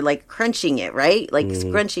 Like you're like crunching it, right? Like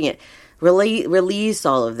scrunching it. Release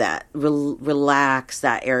all of that. Relax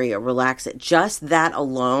that area. Relax it. Just that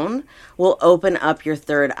alone will open up your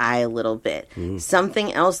third eye a little bit.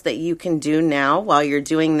 Something else that you can do now while you're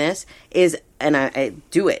doing this is, and I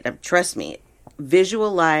do it, trust me,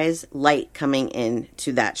 visualize light coming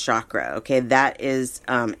into that chakra. Okay, that is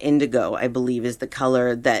indigo, I believe, is the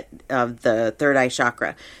color that of the third eye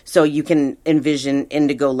chakra. So you can envision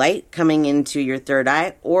indigo light coming into your third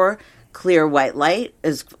eye, or clear white light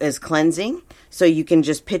is cleansing. So you can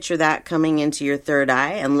just picture that coming into your third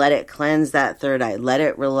eye and let it cleanse that third eye. Let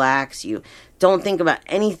it relax you. Don't think about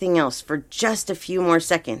anything else for just a few more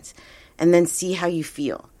seconds, and then see how you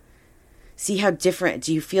feel. See how different.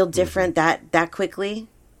 Do you feel different that quickly?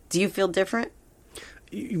 Do you feel different?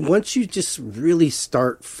 Once you just really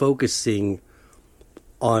start focusing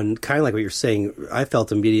on kind of like what you're saying, I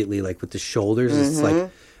felt immediately like with the shoulders. It's like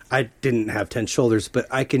I didn't have 10 shoulders, but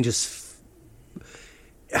I can just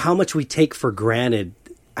how much we take for granted,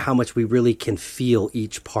 how much we really can feel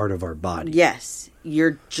each part of our body. Yes,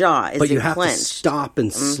 your jaw is clenched. But you have to stop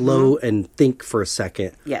and slow and think for a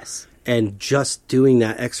second. Yes. And just doing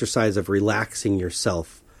that exercise of relaxing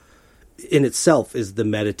yourself in itself is the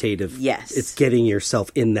meditative. Yes. It's getting yourself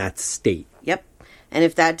in that state. Yep. And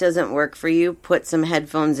if that doesn't work for you, put some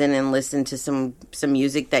headphones in and listen to some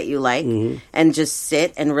music that you like and just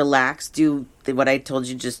sit and relax. Do what I told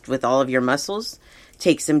you, just with all of your muscles.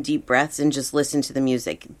 Take some deep breaths and just listen to the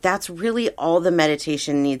music. That's really all the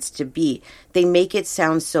meditation needs to be. They make it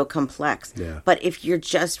sound so complex. Yeah. But if you're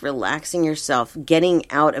just relaxing yourself, getting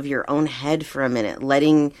out of your own head for a minute,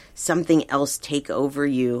 letting something else take over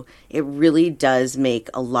you, it really does make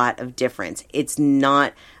a lot of difference. It's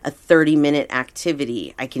not a 30-minute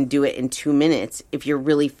activity. I can do it in 2 minutes. If you're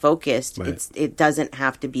really focused, right. It doesn't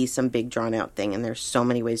have to be some big drawn-out thing, and there's so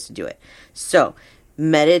many ways to do it. So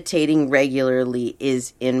meditating regularly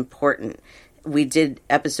is important. We did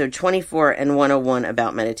episode 24 and 101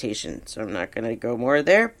 about meditation, so I'm not going to go more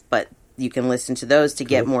there, but you can listen to those to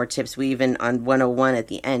get more tips. We even, on 101 at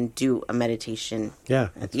the end, do a meditation. Yeah.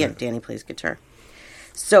 At the end, Danny plays guitar.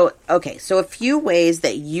 So, okay, so a few ways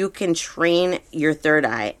that you can train your third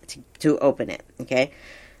eye to open it, okay?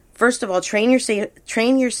 First of all, train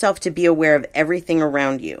yourself to be aware of everything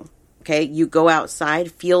around you. Okay, you go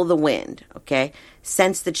outside, feel the wind, okay?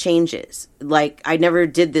 Sense the changes. Like, I never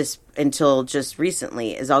did this until just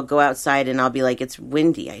recently, is I'll go outside and I'll be like, it's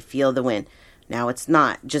windy, I feel the wind. Now it's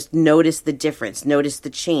not. Just notice the difference. Notice the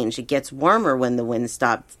change. It gets warmer when the wind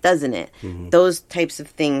stops, doesn't it? Mm-hmm. Those types of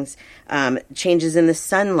things. Changes in the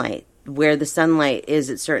sunlight, where the sunlight is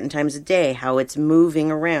at certain times of day, how it's moving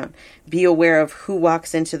around. Be aware of who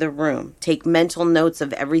walks into the room. Take mental notes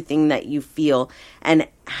of everything that you feel and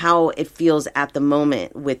how it feels at the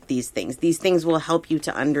moment with these things. These things will help you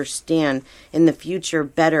to understand in the future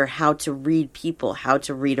better how to read people, how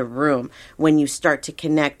to read a room when you start to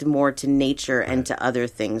connect more to nature and to other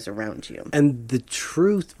things around you. And the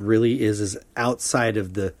truth really is outside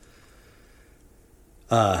of the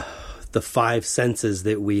five senses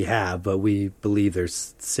that we have, but we believe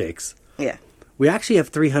there's 6. Yeah. We actually have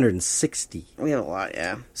 360. We have a lot,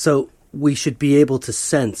 yeah. So we should be able to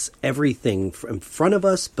sense everything from in front of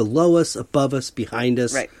us, below us, above us, behind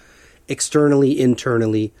us, externally,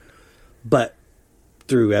 internally. But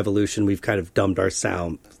through evolution, we've kind of dumbed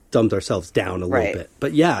ourselves down a little bit.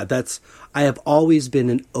 But yeah, I have always been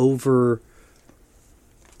an overly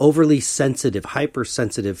sensitive,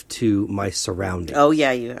 hypersensitive to my surroundings. Oh,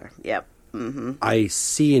 yeah, you are. Yep. Mm-hmm. I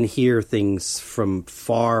see and hear things from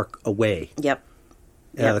far away. Yep.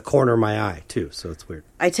 The corner of my eye, too, so it's weird.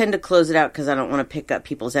 I tend to close it out because I don't want to pick up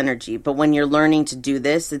people's energy. But when you're learning to do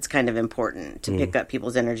this, it's kind of important to pick up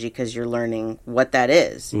people's energy because you're learning what that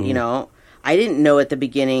is. You know, I didn't know at the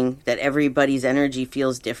beginning that everybody's energy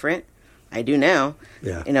feels different. I do now.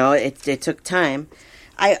 Yeah. You know, it took time.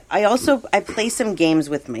 I play some games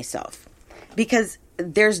with myself because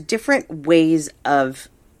there's different ways of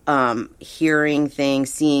hearing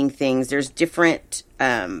things, seeing things. There's different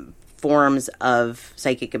forms of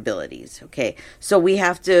psychic abilities. Okay. So we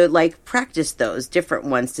have to practice those different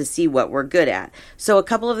ones to see what we're good at. So a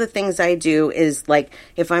couple of the things I do is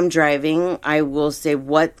if I'm driving, I will say,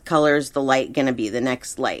 what color is the light going to be, the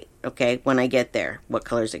next light? Okay. When I get there, what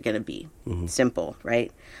color is it going to be? Mm-hmm. Simple,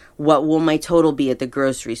 right? What will my total be at the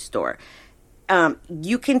grocery store?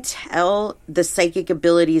 You can tell the psychic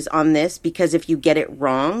abilities on this because if you get it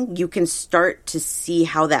wrong, you can start to see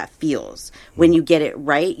how that feels. When you get it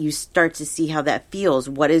right, you start to see how that feels.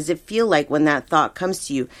 What does it feel like when that thought comes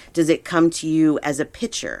to you? Does it come to you as a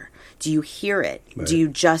picture? Do you hear it? Right. Do you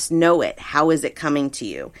just know it? How is it coming to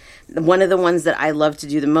you? One of the ones that I love to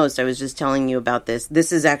do the most, I was just telling you about this.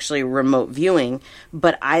 This is actually remote viewing,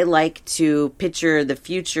 but I like to picture the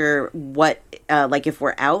future, what, if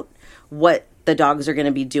we're out, what the dogs are going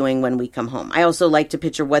to be doing when we come home. I also like to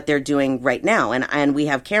picture what they're doing right now. And we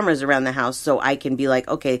have cameras around the house, so I can be like,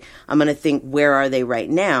 okay, I'm going to think, where are they right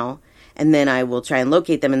now? And then I will try and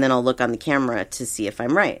locate them, and then I'll look on the camera to see if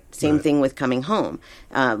I'm right. Same thing with coming home.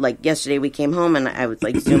 Yesterday we came home, and I was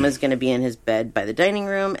like, Zuma's going to be in his bed by the dining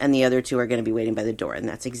room, and the other two are going to be waiting by the door. And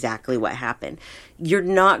that's exactly what happened. You're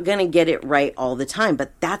not going to get it right all the time,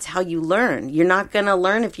 but that's how you learn. You're not going to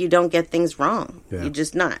learn if you don't get things wrong. Yeah. You're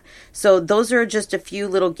just not. So those are just a few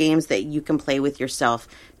little games that you can play with yourself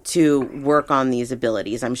to work on these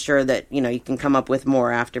abilities. I'm sure that, you can come up with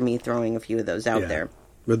more after me throwing a few of those out there.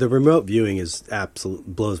 But the remote viewing is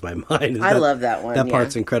blows my mind. I love that one. That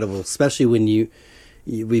part's incredible, especially when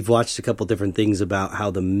we've watched a couple different things about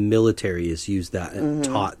how the military has used that and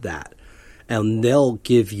taught that. And they'll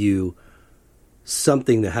give you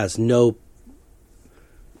something that has no,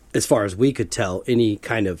 as far as we could tell, any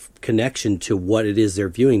kind of connection to what it is they're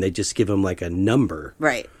viewing. They just give them a number.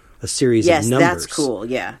 Right. A series of numbers. Yes, that's cool,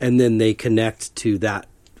 yeah. And then they connect to that.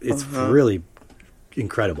 It's really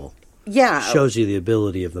incredible. Yeah. Shows you the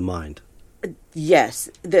ability of the mind. Yes.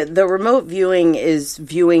 The remote viewing is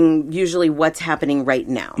viewing usually what's happening right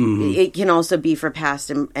now. Mm-hmm. It can also be for past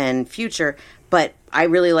and future, but I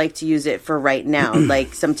really like to use it for right now.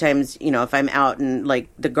 Sometimes, if I'm out and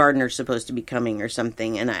the gardener's supposed to be coming or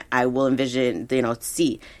something, and I will envision,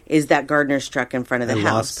 see, is that gardener's truck in front of the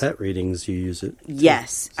house? Lost pet readings, you use it?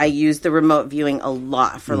 Yes. So. I use the remote viewing a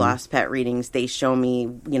lot for lost pet readings. They show me,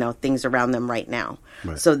 things around them right now.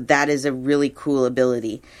 Right. So that is a really cool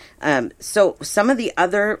ability. So some of the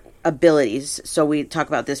other abilities, so we talk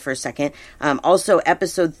about this for a second. Also,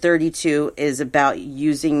 episode 32 is about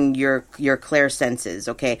using your clairsenses,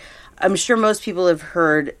 okay? I'm sure most people have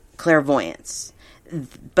heard clairvoyance,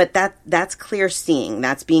 but that's clear seeing.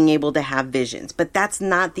 That's being able to have visions. But that's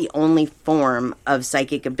not the only form of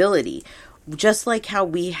psychic ability. Just like how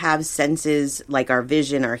we have senses, like our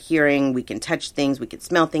vision, our hearing, we can touch things, we can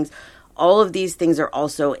smell things. All of these things are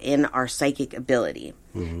also in our psychic ability.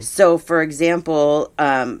 Mm-hmm. So, for example,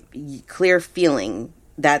 clear feeling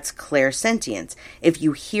That's clairsentience. If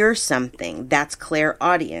you hear something, that's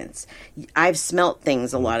clairaudience. I've smelt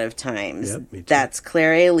things a lot of times. Yep, me too. That's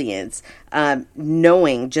clairalience.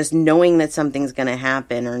 Just knowing that something's going to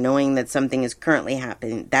happen or knowing that something is currently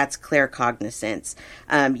happening, that's claircognizance.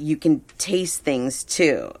 You can taste things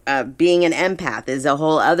too. Being an empath is a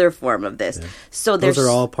whole other form of this. Yeah. So those are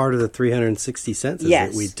all part of the 360 senses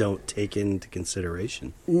yes. that we don't take into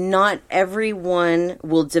consideration. Not everyone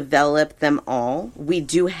will develop them all. We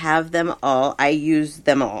do have them all. I use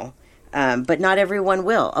them all. But not everyone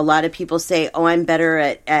will. A lot of people say, oh, I'm better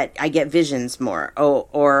at I get visions more. Oh,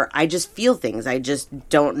 or I just feel things. I just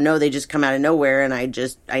don't know. They just come out of nowhere and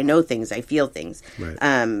I know things. I feel things. Right.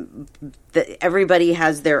 Everybody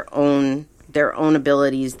has their own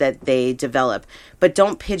abilities that they develop, but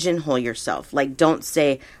don't pigeonhole yourself. Like, don't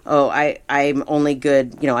say, oh, I'm only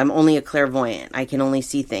good, I'm only a clairvoyant. I can only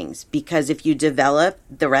see things. Because if you develop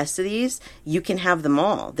the rest of these, you can have them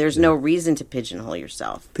all. There's no reason to pigeonhole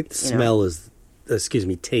yourself. I think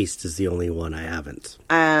taste is the only one I haven't.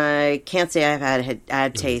 I can't say I've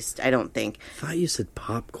had taste, I don't think. I thought you said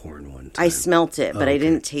popcorn one time. I smelt it, but I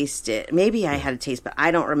didn't taste it. Maybe I had a taste, but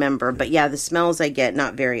I don't remember. But yeah, the smells I get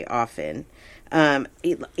not very often.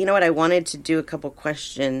 You know what? I wanted to do a couple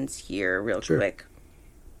questions here real quick.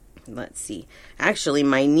 Let's see. Actually,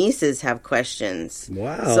 my nieces have questions.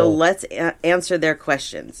 Wow. So let's answer their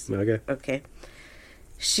questions. Okay.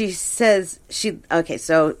 She says,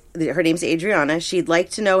 so her name's Adriana. She'd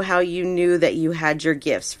like to know how you knew that you had your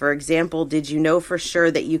gifts. For example, did you know for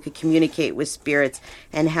sure that you could communicate with spirits?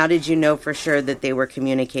 And how did you know for sure that they were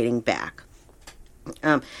communicating back?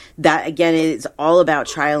 That, again, is all about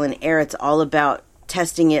trial and error. It's all about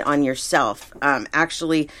testing it on yourself.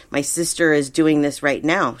 Actually, my sister is doing this right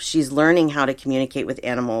now. She's learning how to communicate with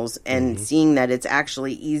animals and seeing that it's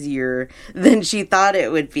actually easier than she thought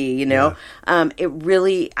it would be, Yeah.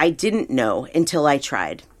 I didn't know until I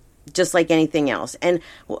tried, just like anything else. And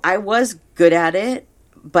I was good at it,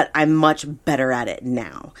 but I'm much better at it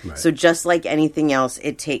now. Right. So just like anything else,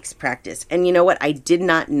 it takes practice. And you know what? I did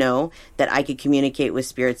not know that I could communicate with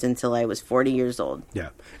spirits until I was 40 years old. Yeah.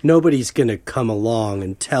 Nobody's going to come along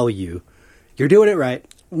and tell you, you're doing it right.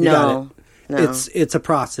 You got it. No. It's a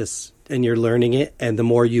process, and you're learning it. And the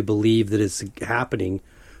more you believe that it's happening,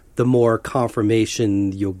 the more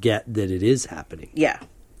confirmation you'll get that it is happening. Yeah.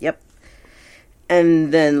 Yep.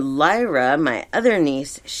 And then Lyra, my other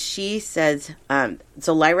niece, she says,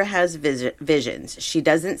 so Lyra has visions. She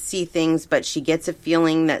doesn't see things, but she gets a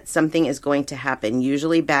feeling that something is going to happen,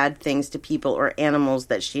 usually bad things to people or animals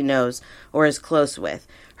that she knows or is close with.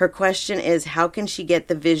 Her question is, how can she get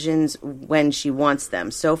the visions when she wants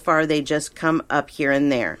them? So far, they just come up here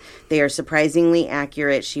and there. They are surprisingly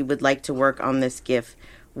accurate. She would like to work on this gift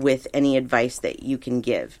with any advice that you can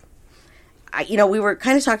give. We were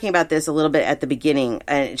kind of talking about this a little bit at the beginning.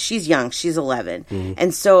 She's young. She's 11. Mm-hmm.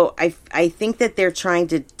 And so I think that they're trying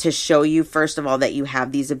to show you, first of all, that you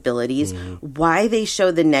have these abilities. Mm-hmm. Why they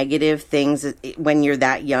show the negative things when you're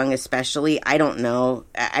that young especially, I don't know.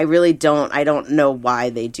 I really don't. I don't know why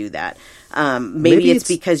they do that. Maybe it's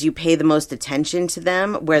because you pay the most attention to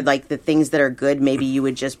them, where like the things that are good, maybe you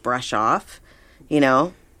would just brush off,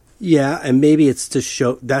 Yeah, and maybe it's to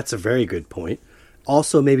show. That's a very good point.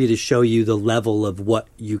 Also, maybe to show you the level of what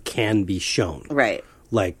you can be shown. Right.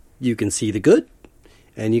 Like, you can see the good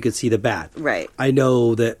and you can see the bad. Right. I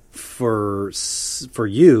know that for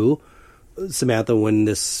you, Samantha, when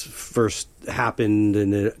this first happened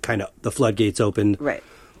and the floodgates opened, right,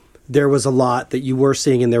 there was a lot that you were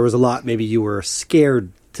seeing, and there was a lot maybe you were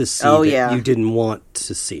scared to see you didn't want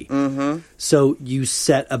to see. Mm-hmm. So you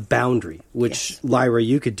set a boundary, which, Lyra,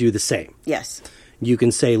 you could do the same. Yes. You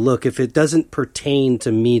can say, look, if it doesn't pertain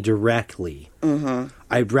to me directly,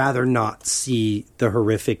 I'd rather not see the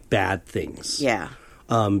horrific bad things. Yeah.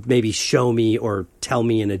 Maybe show me or tell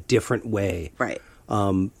me in a different way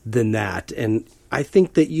than that. And I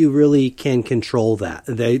think that you really can control that.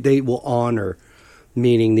 They will honor,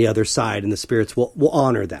 meaning the other side, and the spirits will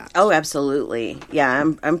honor that. Oh, absolutely. Yeah,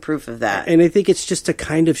 I'm proof of that. And I think it's just to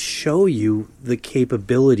kind of show you the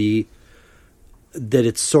capability that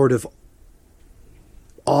it's sort of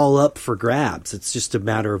all up for grabs. It's just a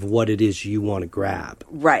matter of what it is you want to grab.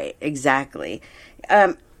 Right, exactly.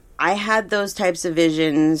 I had those types of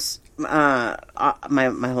visions my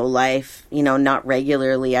whole life, not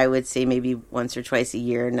regularly. I would say maybe once or twice a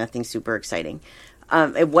year, nothing super exciting.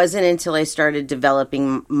 It wasn't until I started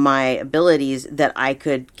developing my abilities that I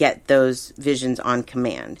could get those visions on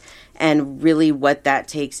command. And really what that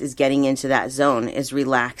takes is getting into that zone, is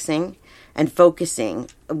relaxing and focusing.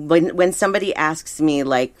 When somebody asks me,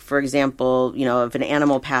 like, for example, if an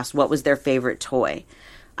animal passed, what was their favorite toy?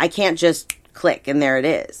 I can't just click and there it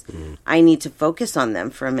is. I need to focus on them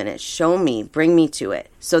for a minute. Show me, bring me to it.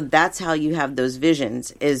 So that's how you have those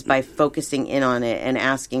visions, is by focusing in on it and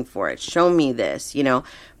asking for it. Show me this,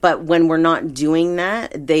 But when we're not doing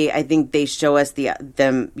that, I think they show us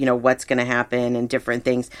them, what's going to happen and different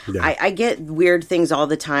things. Yeah. I get weird things all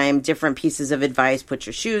the time, different pieces of advice. Put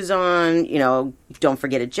your shoes on, don't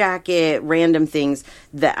forget a jacket, random things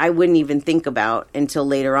that I wouldn't even think about until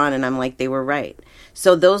later on. And I'm like, they were right.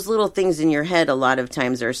 So those little things in your head a lot of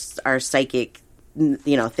times are psychic,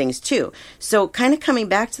 things too. So kind of coming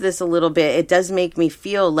back to this a little bit, it does make me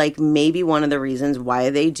feel like maybe one of the reasons why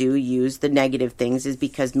they do use the negative things is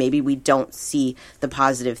because maybe we don't see the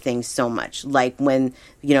positive things so much. Like when,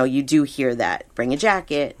 you do hear that, bring a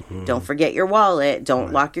jacket, don't forget your wallet,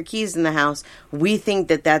 don't lock your keys in the house. We think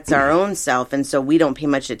that that's our own self. And so we don't pay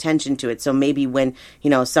much attention to it. So maybe when,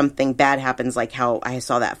 something bad happens, like how I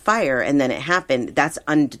saw that fire and then it happened, that's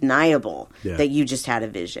undeniable that you just had a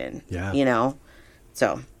vision,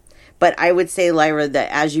 So, but I would say, Lyra,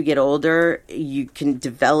 that as you get older, you can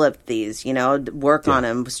develop these, work on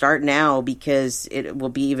them. Start now because it will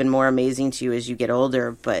be even more amazing to you as you get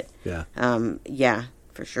older. But,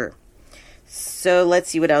 for sure. So let's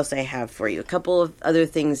see what else I have for you. A couple of other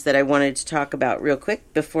things that I wanted to talk about real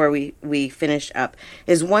quick before we finish up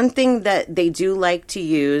is one thing that they do like to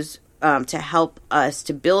use to help us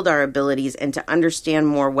to build our abilities and to understand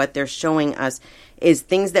more what they're showing us is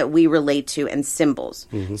things that we relate to and symbols.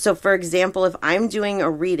 So, for example, if I'm doing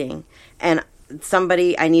a reading and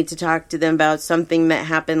I need to talk to them about something that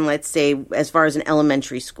happened, let's say, as far as an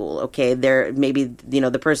elementary school, okay, maybe,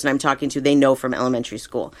 the person I'm talking to, they know from elementary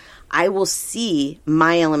school. I will see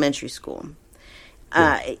my elementary school.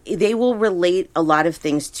 They will relate a lot of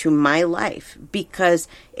things to my life because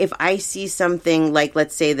if I see something like,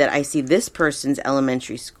 let's say that I see this person's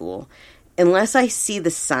elementary school, unless I see the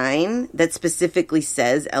sign that specifically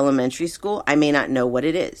says elementary school, I may not know what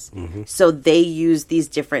it is. So they use these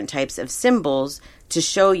different types of symbols to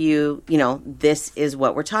show you, this is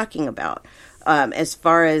what we're talking about. As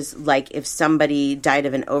far as like if somebody died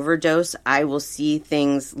of an overdose, I will see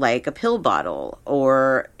things like a pill bottle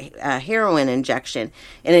or a heroin injection.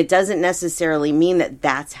 And it doesn't necessarily mean that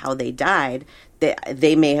that's how they died.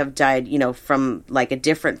 They may have died, from like a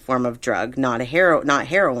different form of drug, not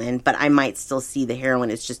heroin, but I might still see the heroin.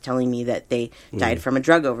 It's just telling me that they died from a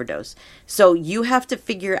drug overdose. So you have to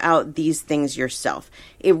figure out these things yourself.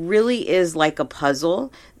 It really is like a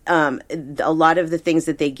puzzle. A lot of the things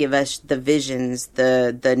that they give us, the visions,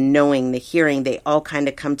 the knowing, the hearing, they all kind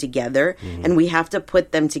of come together, and we have to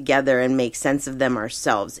put them together and make sense of them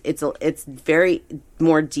ourselves. It's very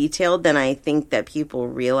more detailed than I think that people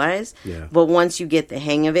realize. But once you get the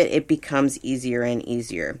hang of it, it becomes easier and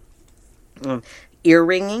easier. Ear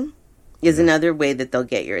ringing is another way that they'll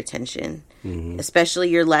get your attention. Especially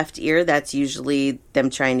your left ear, that's usually them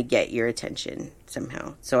trying to get your attention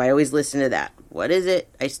somehow. So I always listen to that. What is it?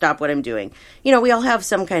 I stop what I'm doing. We all have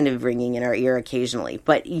some kind of ringing in our ear occasionally,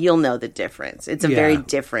 but you'll know the difference. It's a very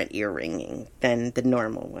different ear ringing than the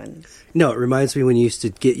normal ones. No, it reminds me when you used to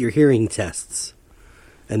get your hearing tests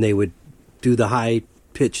and they would do the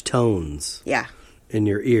high-pitched tones. Yeah. In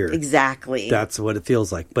your ear. Exactly. That's what it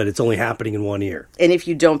feels like, but it's only happening in one ear. And if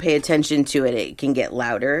you don't pay attention to it, it can get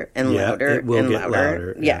louder and louder it will and get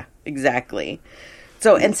louder. Yeah, exactly.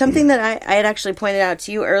 So, and something that I had actually pointed out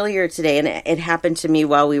to you earlier today, and it happened to me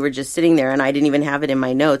while we were just sitting there, and I didn't even have it in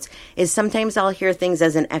my notes, is sometimes I'll hear things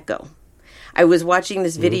as an echo. I was watching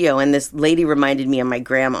this video, and this lady reminded me of my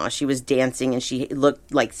grandma. She was dancing, and she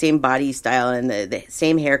looked like same body style and the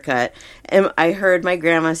same haircut. And I heard my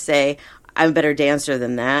grandma say, I'm a better dancer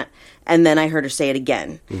than that. And then I heard her say it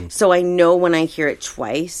again. So I know when I hear it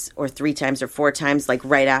twice or 3 times or 4 times, like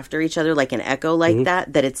right after each other, like an echo like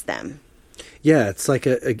that it's them. Yeah, it's like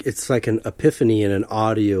an epiphany in an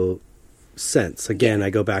audio sense. Again,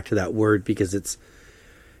 I go back to that word because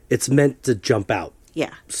it's meant to jump out.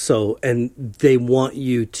 Yeah. So, and they want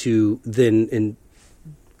you to then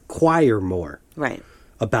inquire more. Right.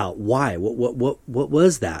 About why, what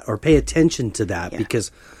was that, or pay attention to that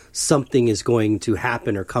because something is going to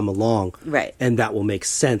happen or come along, right? And that will make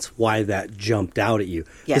sense why that jumped out at you.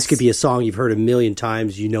 Yes. This could be a song you've heard a million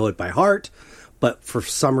times, you know it by heart, but for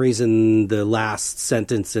some reason the last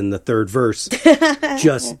sentence in the third verse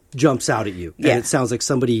just jumps out at you, and it sounds like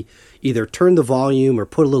somebody either turned the volume or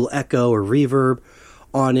put a little echo or reverb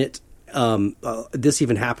on it. This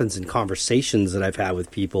even happens in conversations that I've had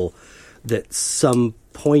with people, that some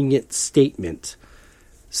poignant statement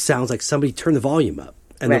sounds like somebody turned the volume up,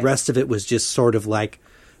 and the rest of it was just sort of like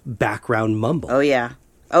background mumble. Oh, yeah.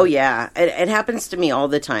 Oh, yeah. It happens to me all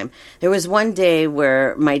the time. There was one day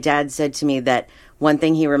where my dad said to me that one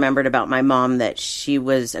thing he remembered about my mom, that she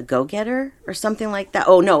was a go-getter or something like that.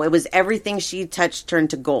 Oh, no, it was everything she touched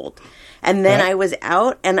turned to gold. And then I was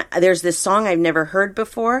out, and there's this song I've never heard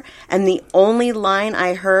before, and the only line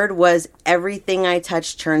I heard was, everything I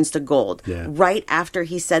touch turns to gold. Yeah. Right after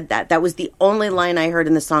he said that. That was the only line I heard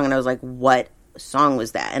in the song, and I was like, what song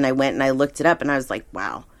was that? And I went and I looked it up, and I was like,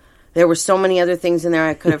 wow. There were so many other things in there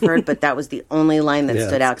I could have heard, but that was the only line that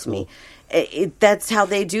stood out to me. That's how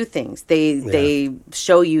they do things. They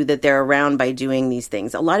show you that they're around by doing these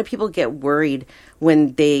things. A lot of people get worried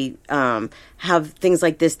when they have things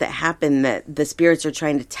like this that happen, that the spirits are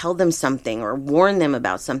trying to tell them something or warn them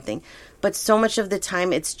about something. But so much of the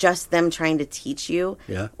time, it's just them trying to teach you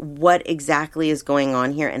what exactly is going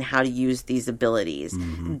on here and how to use these abilities.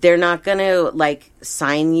 Mm-hmm. They're not going to, like,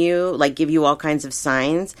 sign you, like, give you all kinds of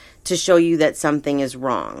signs to show you that something is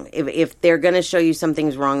wrong. If they're going to show you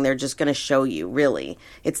something's wrong, they're just going to show you, really.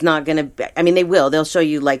 It's not going to... I mean, they will. They'll show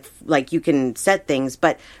you, like you can set things.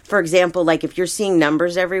 But, for example, like, if you're seeing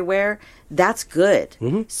numbers everywhere... That's good.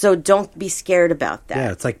 Mm-hmm. So don't be scared about that.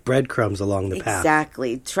 Yeah, it's like breadcrumbs along the path.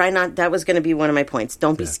 Exactly. Try not... That was going to be one of my points.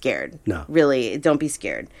 Don't be scared. No. Really, don't be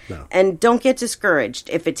scared. No. And don't get discouraged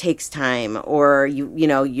if it takes time, or you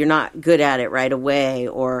know, you're not good at it right away,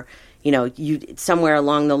 or you know, you somewhere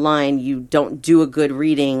along the line you don't do a good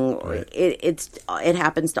reading. Right. It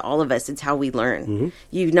happens to all of us. It's how we learn. Mm-hmm.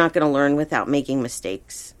 You're not going to learn without making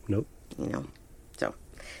mistakes. Nope. You know.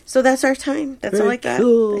 So that's our time. That's Very all I got.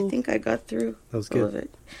 cool. I think I got through that was all good. of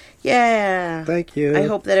it. Yeah. Thank you. I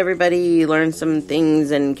hope that everybody learns some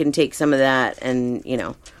things and can take some of that and, you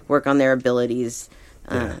know, work on their abilities.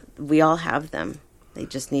 We all have them. They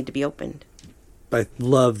just need to be opened. I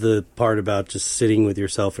love the part about just sitting with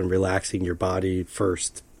yourself and relaxing your body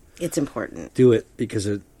first. It's important. Do it because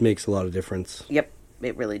it makes a lot of difference. Yep.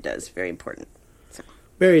 It really does. Very important. So.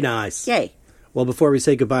 Very nice. Yay. Well, before we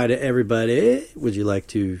say goodbye to everybody, would you like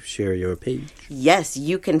to share your page? Yes,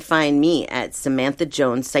 you can find me at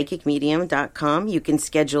SamanthaJonesPsychicMedium.com. You can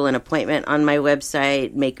schedule an appointment on my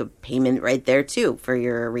website, make a payment right there, too, for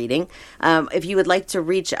your reading. If you would like to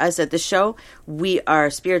reach us at the show, we are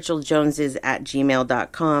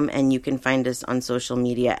spiritualjoneses@gmail.com, and you can find us on social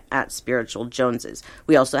media at spiritualjoneses.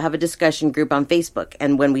 We also have a discussion group on Facebook,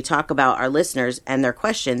 and when we talk about our listeners and their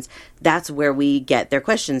questions, that's where we get their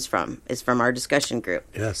questions from, is from our discussion group.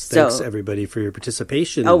 Yes, thanks everybody for your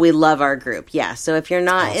participation. Oh, we love our group. Yeah, so if you're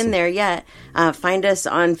not in there yet, find us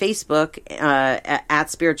on Facebook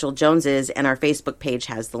at Spiritual Joneses, and our Facebook page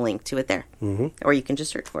has the link to it there. Mm-hmm. Or you can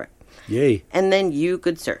just search for it. Yay. And then you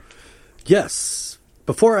could search. Yes.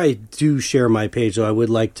 Before I do share my page, though, I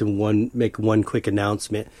would like to make one quick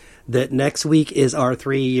announcement that next week is our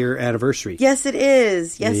 3-year anniversary. Yes, it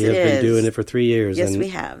is. Yes, it is. We have been doing it for 3 years. Yes, and we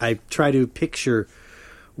have. I try to picture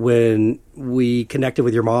when we connected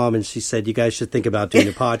with your mom and she said, you guys should think about doing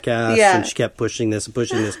a podcast. And she kept pushing this and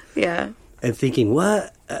pushing this. Yeah. And thinking,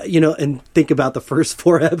 what? And think about the first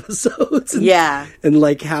 4 episodes. And, and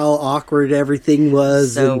like how awkward everything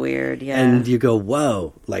was. So weird, yeah. And you go,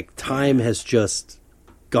 whoa, like time has just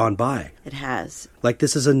gone by. It has. Like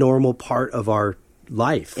this is a normal part of our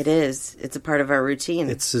life. It is. It's a part of our routine.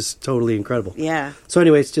 It's just totally incredible. Yeah. So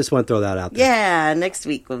anyways, just want to throw that out there. Yeah, next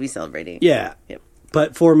week we'll be celebrating. Yeah. Yep.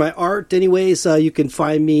 But for my art, anyways, you can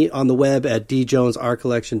find me on the web at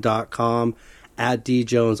djonesartcollection.com, at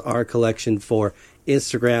djonesartcollection for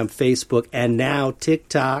Instagram, Facebook, and now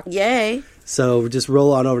TikTok. Yay. So just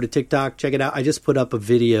roll on over to TikTok. Check it out. I just put up a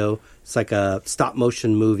video. It's like a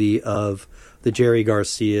stop-motion movie of the Jerry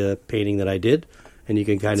Garcia painting that I did. And you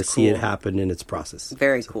can kind of see it happen in its process.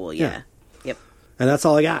 Very cool, yeah. Yep. And that's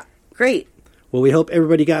all I got. Great. Well, we hope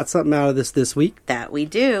everybody got something out of this week. That we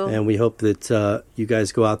do. And we hope that you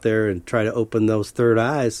guys go out there and try to open those third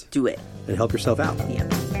eyes. Do it. And help yourself out. Yeah.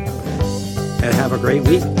 And have a great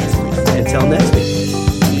week. Yes, please. Until next week.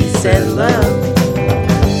 Peace and love.